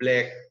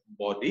black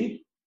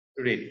body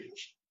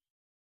radiation.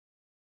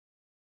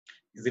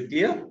 Is it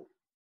clear?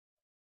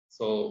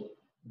 So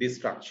this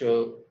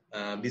structure,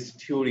 this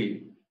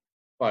theory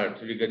part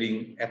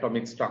regarding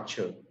atomic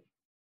structure,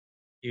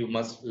 you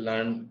must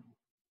learn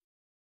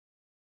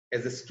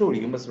as a story.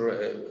 You must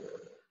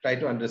try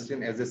to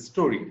understand as a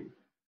story,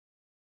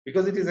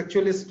 because it is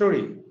actually a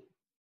story.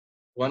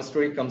 One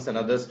story comes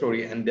another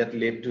story, and that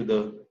led to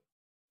the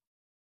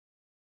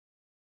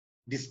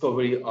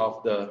discovery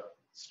of the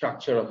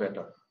structure of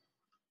atom.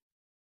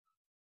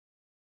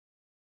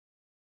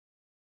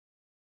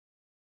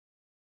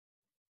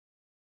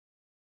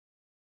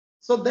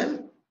 So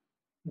then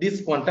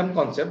this quantum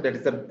concept, that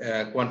is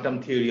the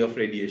quantum theory of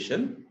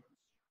radiation.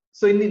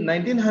 So in the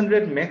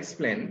 1900, Max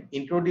Planck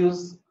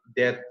introduced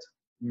that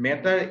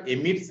matter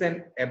emits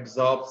and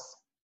absorbs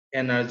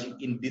energy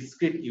in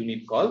discrete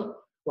unit called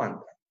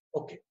quantum.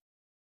 Okay.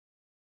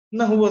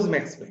 Now who was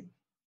Max Planck?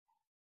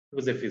 He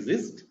was a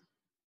physicist,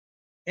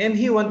 and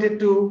he wanted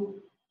to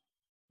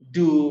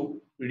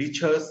do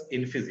research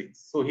in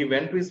physics. So he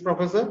went to his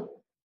professor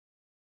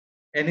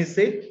and he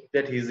said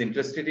that he is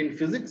interested in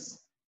physics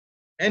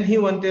and he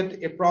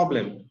wanted a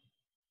problem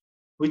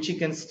which he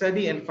can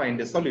study and find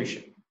a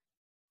solution.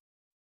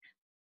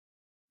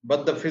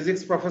 But the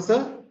physics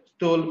professor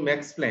told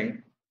Max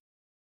Planck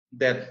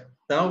that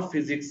now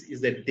physics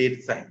is a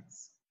dead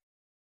science.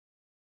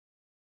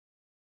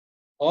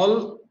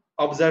 All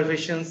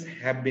observations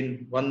have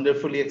been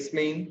wonderfully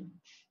explained.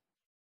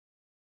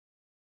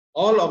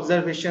 All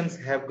observations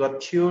have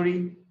got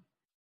theory.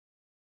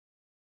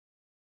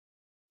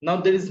 Now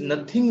there is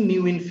nothing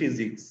new in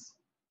physics.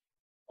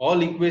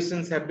 All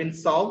equations have been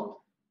solved.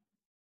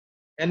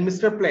 And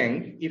Mr.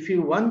 Planck, if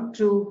you want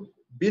to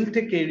build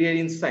a career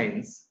in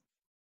science,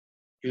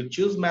 you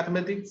choose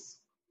mathematics,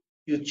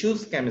 you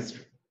choose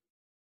chemistry.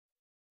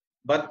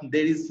 But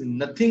there is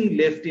nothing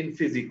left in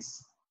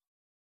physics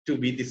to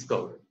be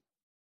discovered.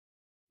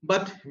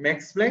 But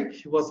Max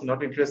Planck was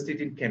not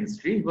interested in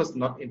chemistry. He was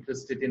not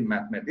interested in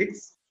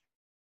mathematics.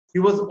 He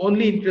was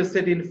only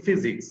interested in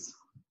physics.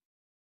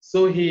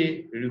 So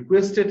he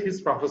requested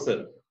his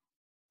professor,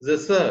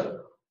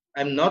 "Sir,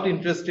 I'm not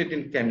interested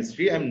in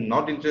chemistry. I'm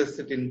not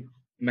interested in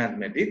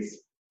mathematics.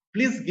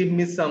 Please give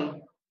me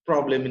some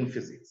problem in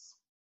physics."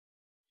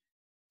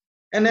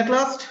 And at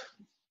last,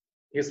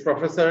 his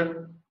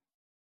professor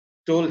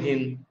told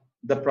him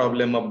the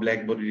problem of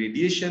black body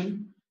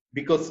radiation,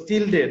 because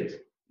till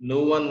date,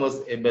 no one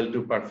was able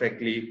to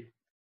perfectly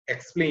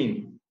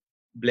explain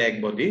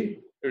black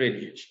body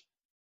radiation.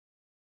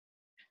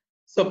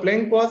 So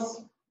Planck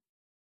was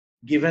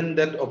given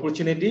that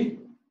opportunity.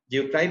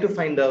 You try to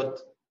find out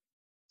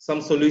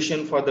some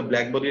solution for the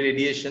black body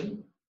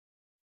radiation.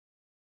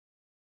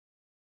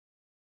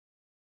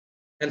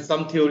 And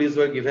some theories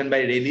were given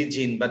by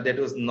Rayleigh-Jean, but that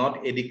was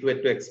not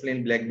adequate to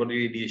explain black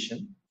body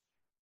radiation.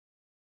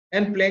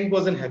 And Planck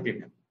was an happy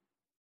man.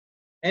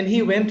 And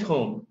he went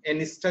home and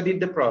he studied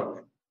the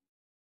problem.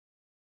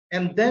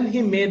 And then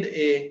he made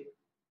a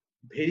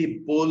very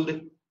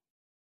bold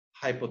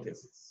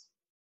hypothesis.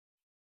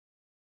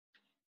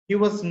 He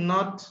was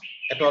not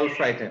at all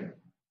frightened.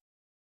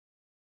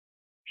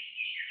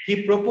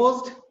 He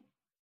proposed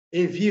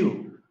a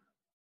view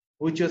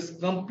which was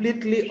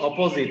completely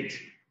opposite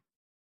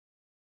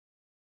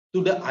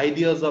to the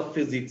ideas of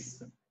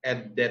physics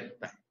at that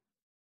time.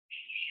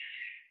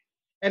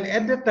 And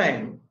at that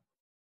time,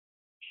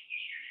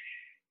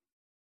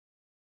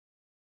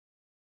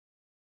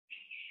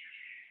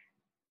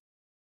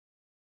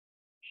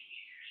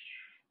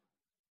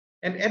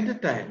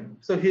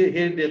 so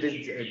here there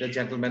is the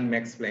gentleman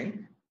Max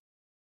Planck,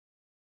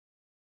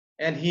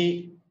 and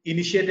he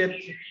initiated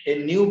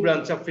a new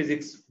branch of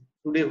physics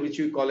today, which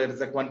we call it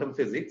as a quantum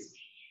physics.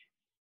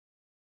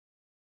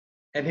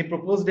 And he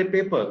proposed a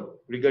paper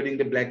regarding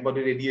the black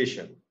body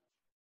radiation.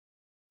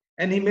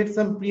 And he made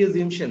some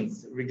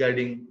pre-assumptions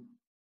regarding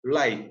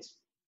light.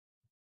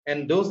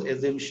 And those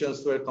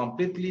assumptions were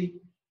completely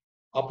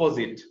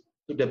opposite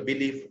to the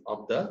belief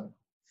of the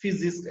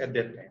physicists at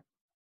that time.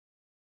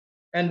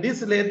 And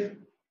this led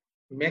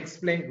Max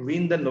Planck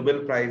win the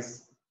Nobel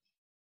Prize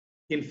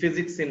in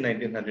physics in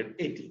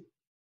 1980.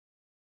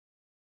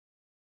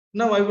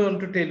 Now I want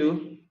to tell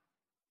you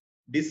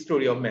this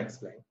story of Max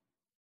Planck.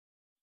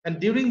 And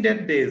during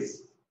that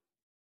days,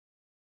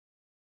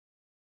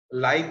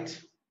 light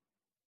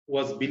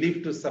was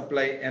believed to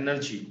supply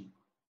energy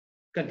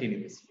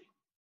continuously.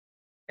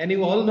 And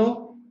you all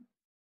know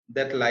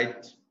that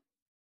light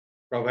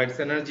provides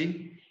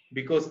energy,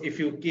 because if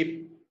you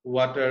keep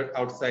water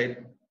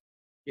outside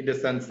in the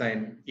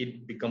sunshine,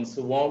 it becomes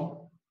warm,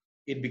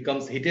 it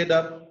becomes heated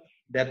up.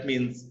 That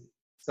means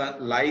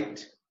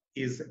light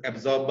is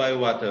absorbed by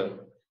water,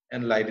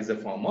 and light is a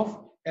form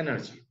of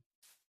energy.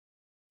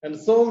 And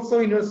so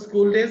also in your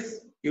school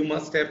days, you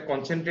must have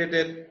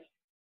concentrated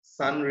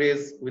sun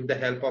rays with the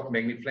help of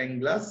magnifying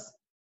glass,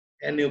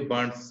 and you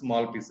burnt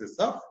small pieces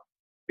of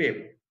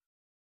paper.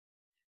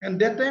 And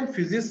that time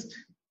physicists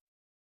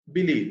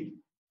believed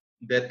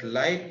that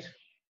light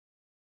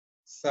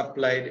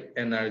supplied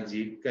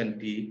energy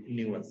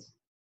continuously.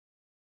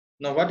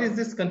 Now what is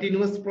this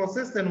continuous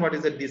process and what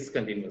is a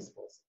discontinuous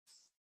process?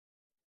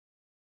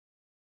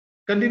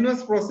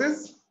 Continuous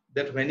process,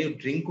 that when you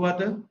drink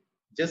water,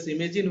 just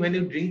imagine when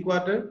you drink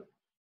water,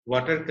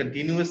 water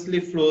continuously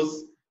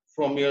flows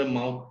from your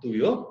mouth to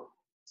your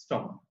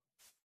stomach.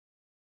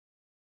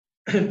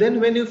 Then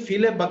when you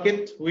fill a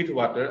bucket with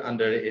water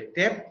under a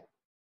tap,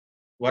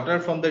 water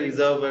from the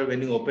reservoir,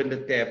 when you open the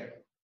tap,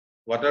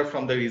 water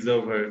from the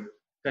reservoir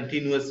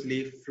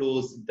continuously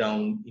flows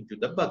down into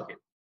the bucket.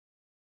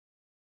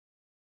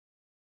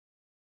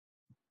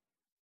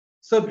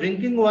 So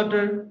drinking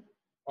water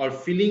or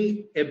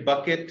filling a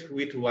bucket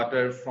with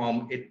water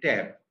from a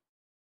tap,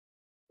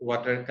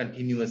 water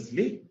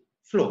continuously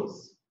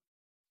flows.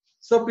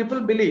 So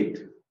people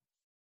believed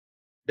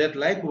that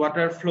like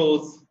water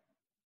flows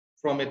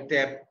from a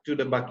tap to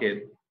the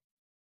bucket,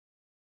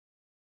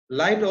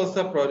 light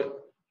also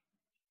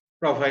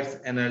provides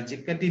energy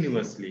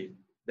continuously.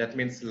 That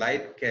means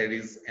light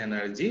carries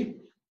energy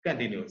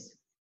continuously.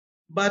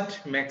 But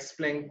Max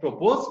Planck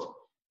proposed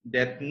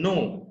that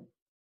no,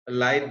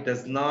 light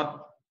does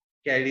not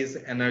carries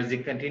energy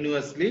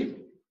continuously.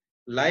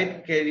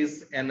 Light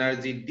carries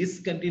energy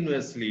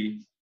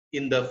discontinuously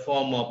in the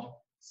form of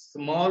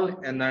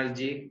small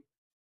energy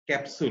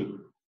capsule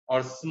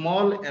or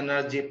small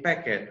energy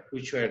packet,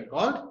 which were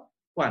called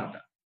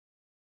quanta.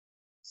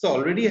 So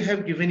already I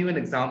have given you an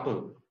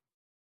example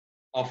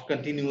of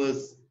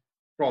continuous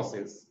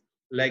process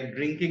like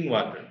drinking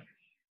water.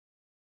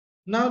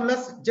 Now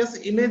let's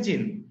just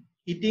imagine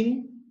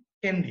eating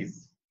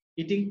candies,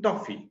 eating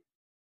toffee.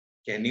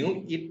 Can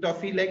you eat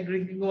toffee like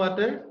drinking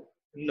water?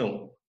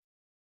 No.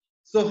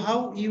 So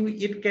how you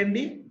eat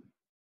candy?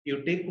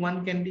 You take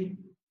one candy,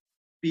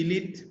 peel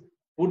it,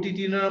 put it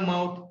in your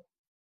mouth,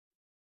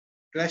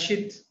 crush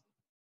it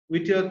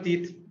with your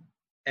teeth,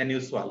 and you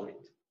swallow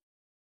it.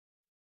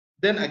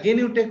 Then again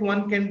you take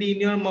one candy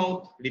in your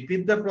mouth,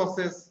 repeat the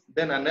process,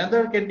 then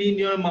another candy in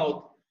your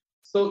mouth,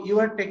 So you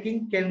are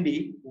taking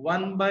candy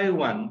one by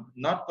one,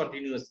 not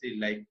continuously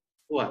like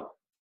one.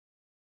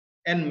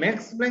 And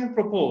Max Planck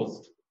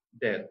proposed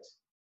that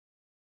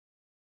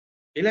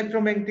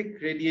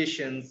electromagnetic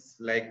radiations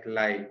like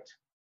light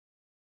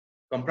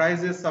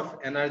comprises of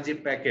energy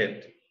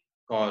packet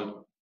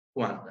called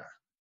quanta.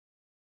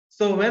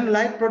 So when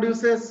light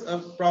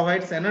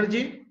provides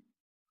energy,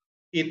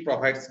 it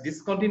provides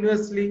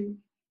discontinuously.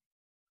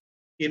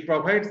 It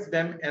provides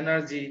them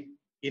energy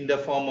in the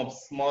form of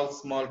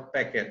small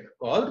packet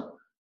called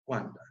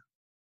quanta.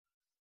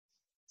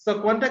 So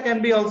quanta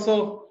can be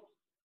also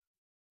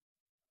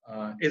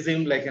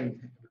assumed like a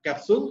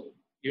capsule.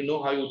 You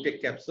know how you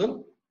take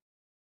capsule.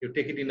 You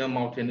take it in a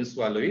mouth and you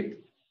swallow it.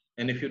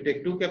 And if you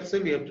take two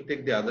capsules, you have to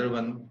take the other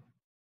one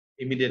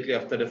immediately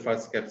after the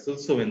first capsule,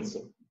 so and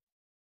so.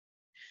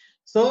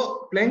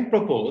 So Planck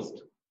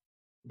proposed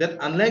that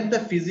unlike the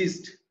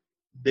physicists,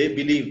 they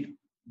believed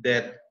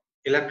that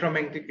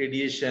electromagnetic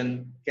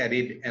radiation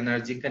carried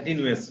energy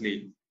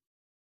continuously.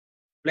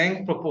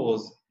 Planck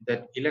proposed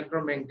that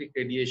electromagnetic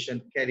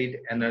radiation carried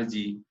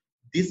energy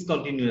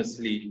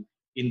discontinuously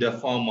in the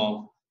form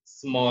of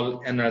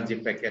small energy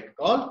packet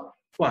called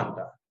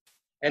quanta.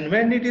 And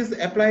when it is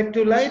applied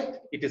to light,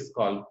 it is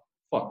called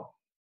photon.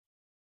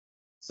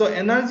 So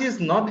energy is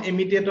not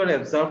emitted or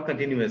absorbed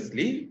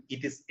continuously.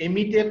 It is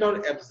emitted or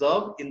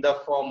absorbed in the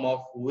form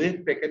of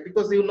wave packet,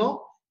 because you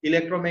know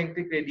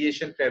electromagnetic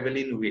radiation travel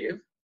in wave.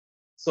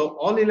 So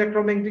all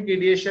electromagnetic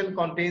radiation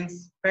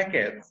contains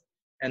packets,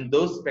 and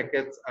those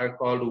packets are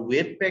called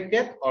wave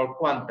packet or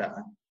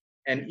quanta.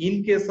 And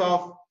in case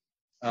of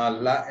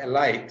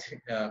light,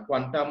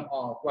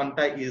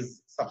 quanta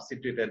is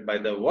substituted by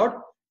the word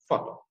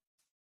photon.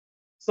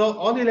 So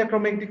all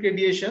electromagnetic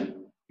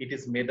radiation, it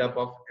is made up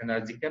of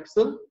energy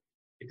capsule,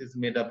 it is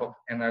made up of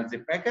energy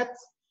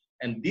packets,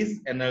 and these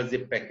energy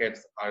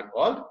packets are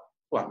called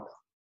quanta.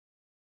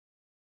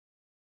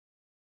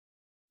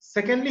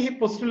 Secondly, he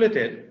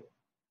postulated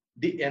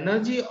the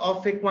energy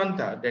of a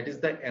quanta, that is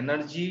the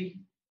energy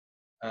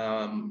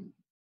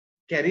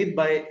carried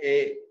by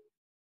a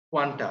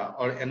quanta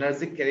or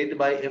energy carried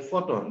by a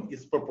photon,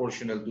 is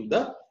proportional to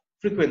the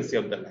frequency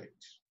of the light.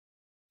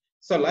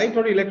 So light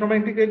or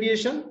electromagnetic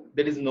radiation,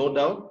 there is no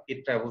doubt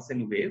it travels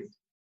in wave.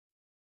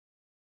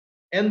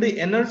 And the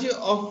energy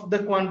of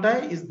the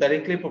quanta is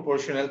directly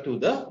proportional to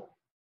the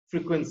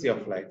frequency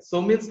of light.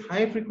 So means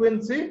high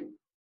frequency,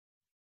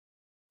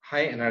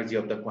 high energy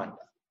of the quanta.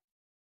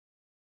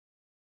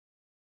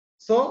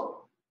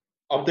 So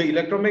of the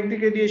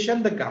electromagnetic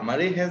radiation, the gamma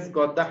ray has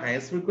got the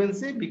highest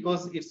frequency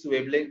because its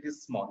wavelength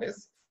is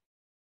smallest.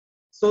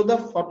 So the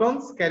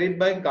photons carried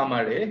by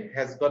gamma ray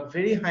has got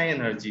very high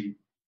energy.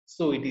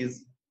 So it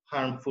is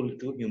harmful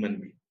to human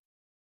being.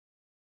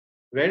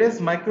 Whereas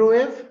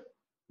microwave,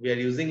 we are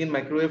using in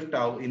microwave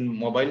in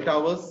mobile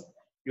towers,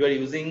 you are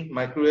using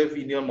microwave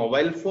in your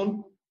mobile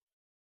phone.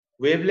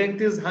 Wavelength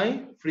is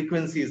high,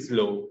 frequency is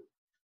low.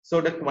 So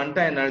the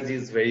quanta energy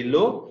is very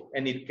low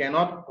and it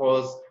cannot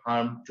cause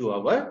harm to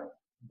our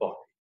body.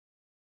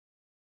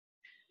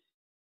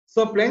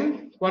 So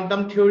Planck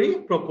quantum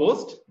theory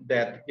proposed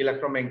that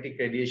electromagnetic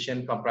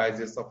radiation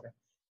comprises of an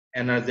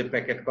energy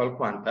packet called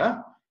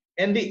quanta,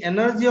 and the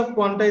energy of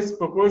quanta is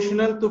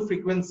proportional to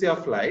frequency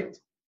of light,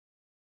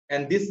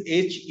 and this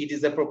h, it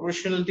is a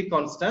proportionality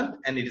constant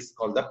and it is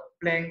called the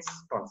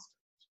Planck's constant.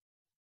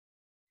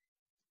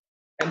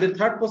 And the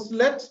third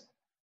postulate,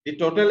 the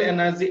total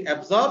energy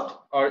absorbed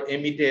or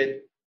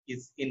emitted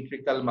is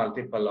integral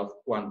multiple of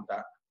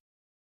quanta.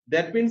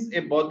 That means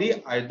a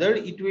body, either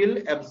it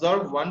will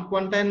absorb one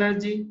quanta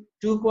energy,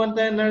 two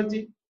quanta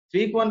energy,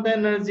 three quanta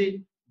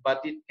energy,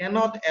 but it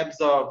cannot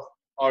absorb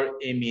or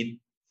emit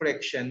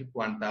fraction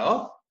quanta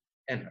of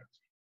energy.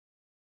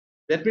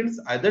 That means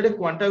either the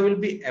quanta will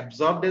be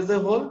absorbed as a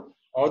whole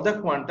or the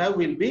quanta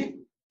will be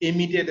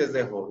emitted as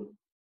a whole.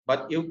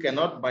 But you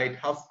cannot bite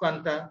half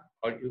quanta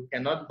or you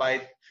cannot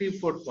bite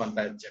 3/4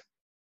 quanta.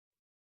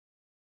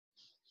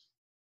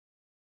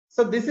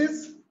 So this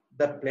is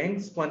the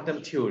Planck's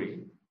quantum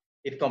theory.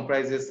 It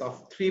comprises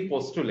of three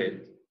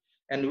postulates,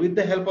 and with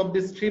the help of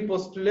these three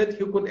postulates,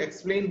 you could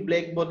explain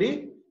black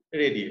body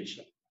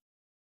radiation.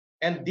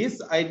 And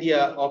this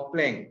idea of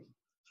Planck,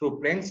 through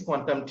Planck's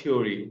quantum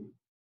theory,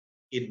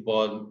 it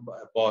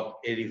brought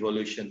a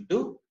revolution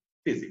to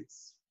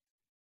physics.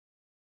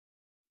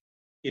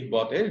 It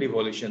brought a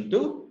revolution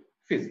to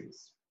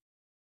physics.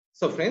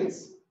 So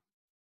friends,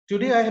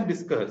 today I have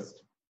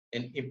discussed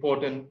an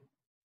important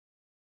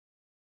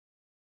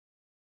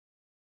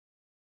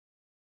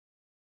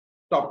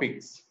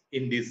topics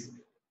in this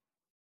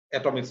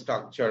atomic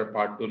structure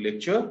part 2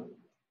 lecture,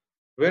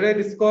 where I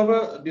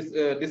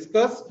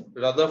discussed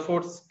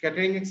Rutherford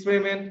Scattering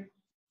Experiment.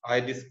 I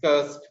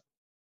discussed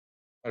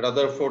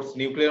Rutherford's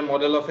nuclear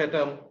model of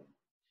atom,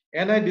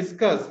 and I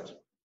discussed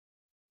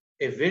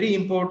a very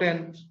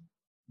important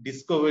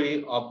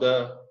discovery of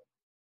the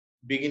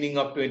beginning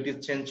of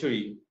 20th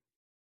century,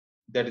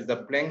 that is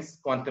the Planck's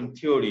quantum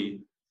theory.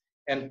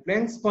 And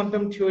Planck's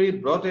quantum theory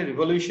brought a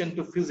revolution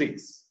to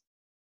physics.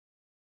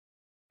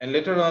 And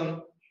later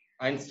on,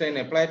 Einstein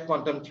applied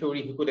quantum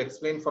theory, he could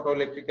explain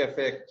photoelectric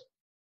effect.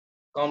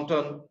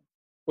 Compton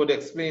could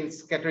explain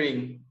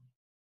scattering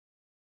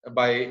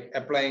by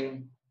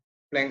applying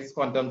Planck's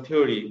quantum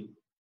theory.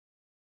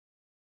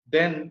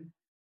 Then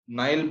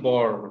Niels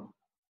Bohr,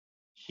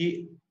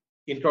 he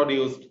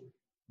introduced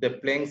the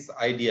Planck's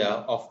idea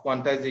of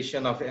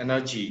quantization of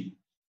energy,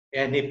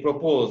 and he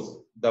proposed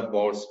the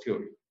Bohr's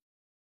theory.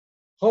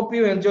 Hope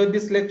you enjoyed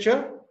this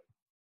lecture.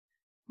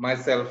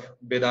 Myself,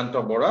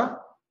 Bedanta Borah,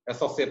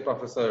 Associate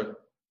Professor,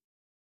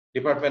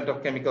 Department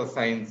of Chemical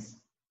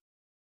Science,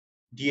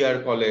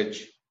 DR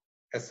College,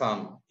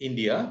 Assam,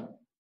 India.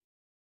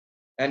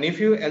 And if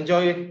you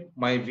enjoy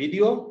my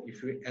video,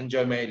 if you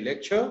enjoy my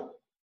lecture,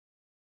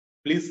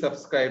 please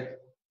subscribe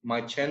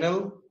my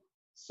channel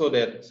so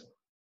that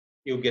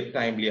you get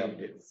timely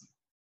updates.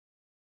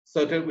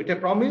 So with a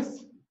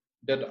promise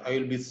that I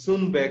will be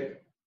soon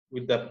back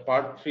with the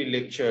part 3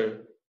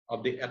 lecture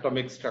of the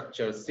atomic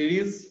structure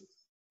series.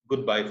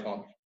 Goodbye for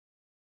now.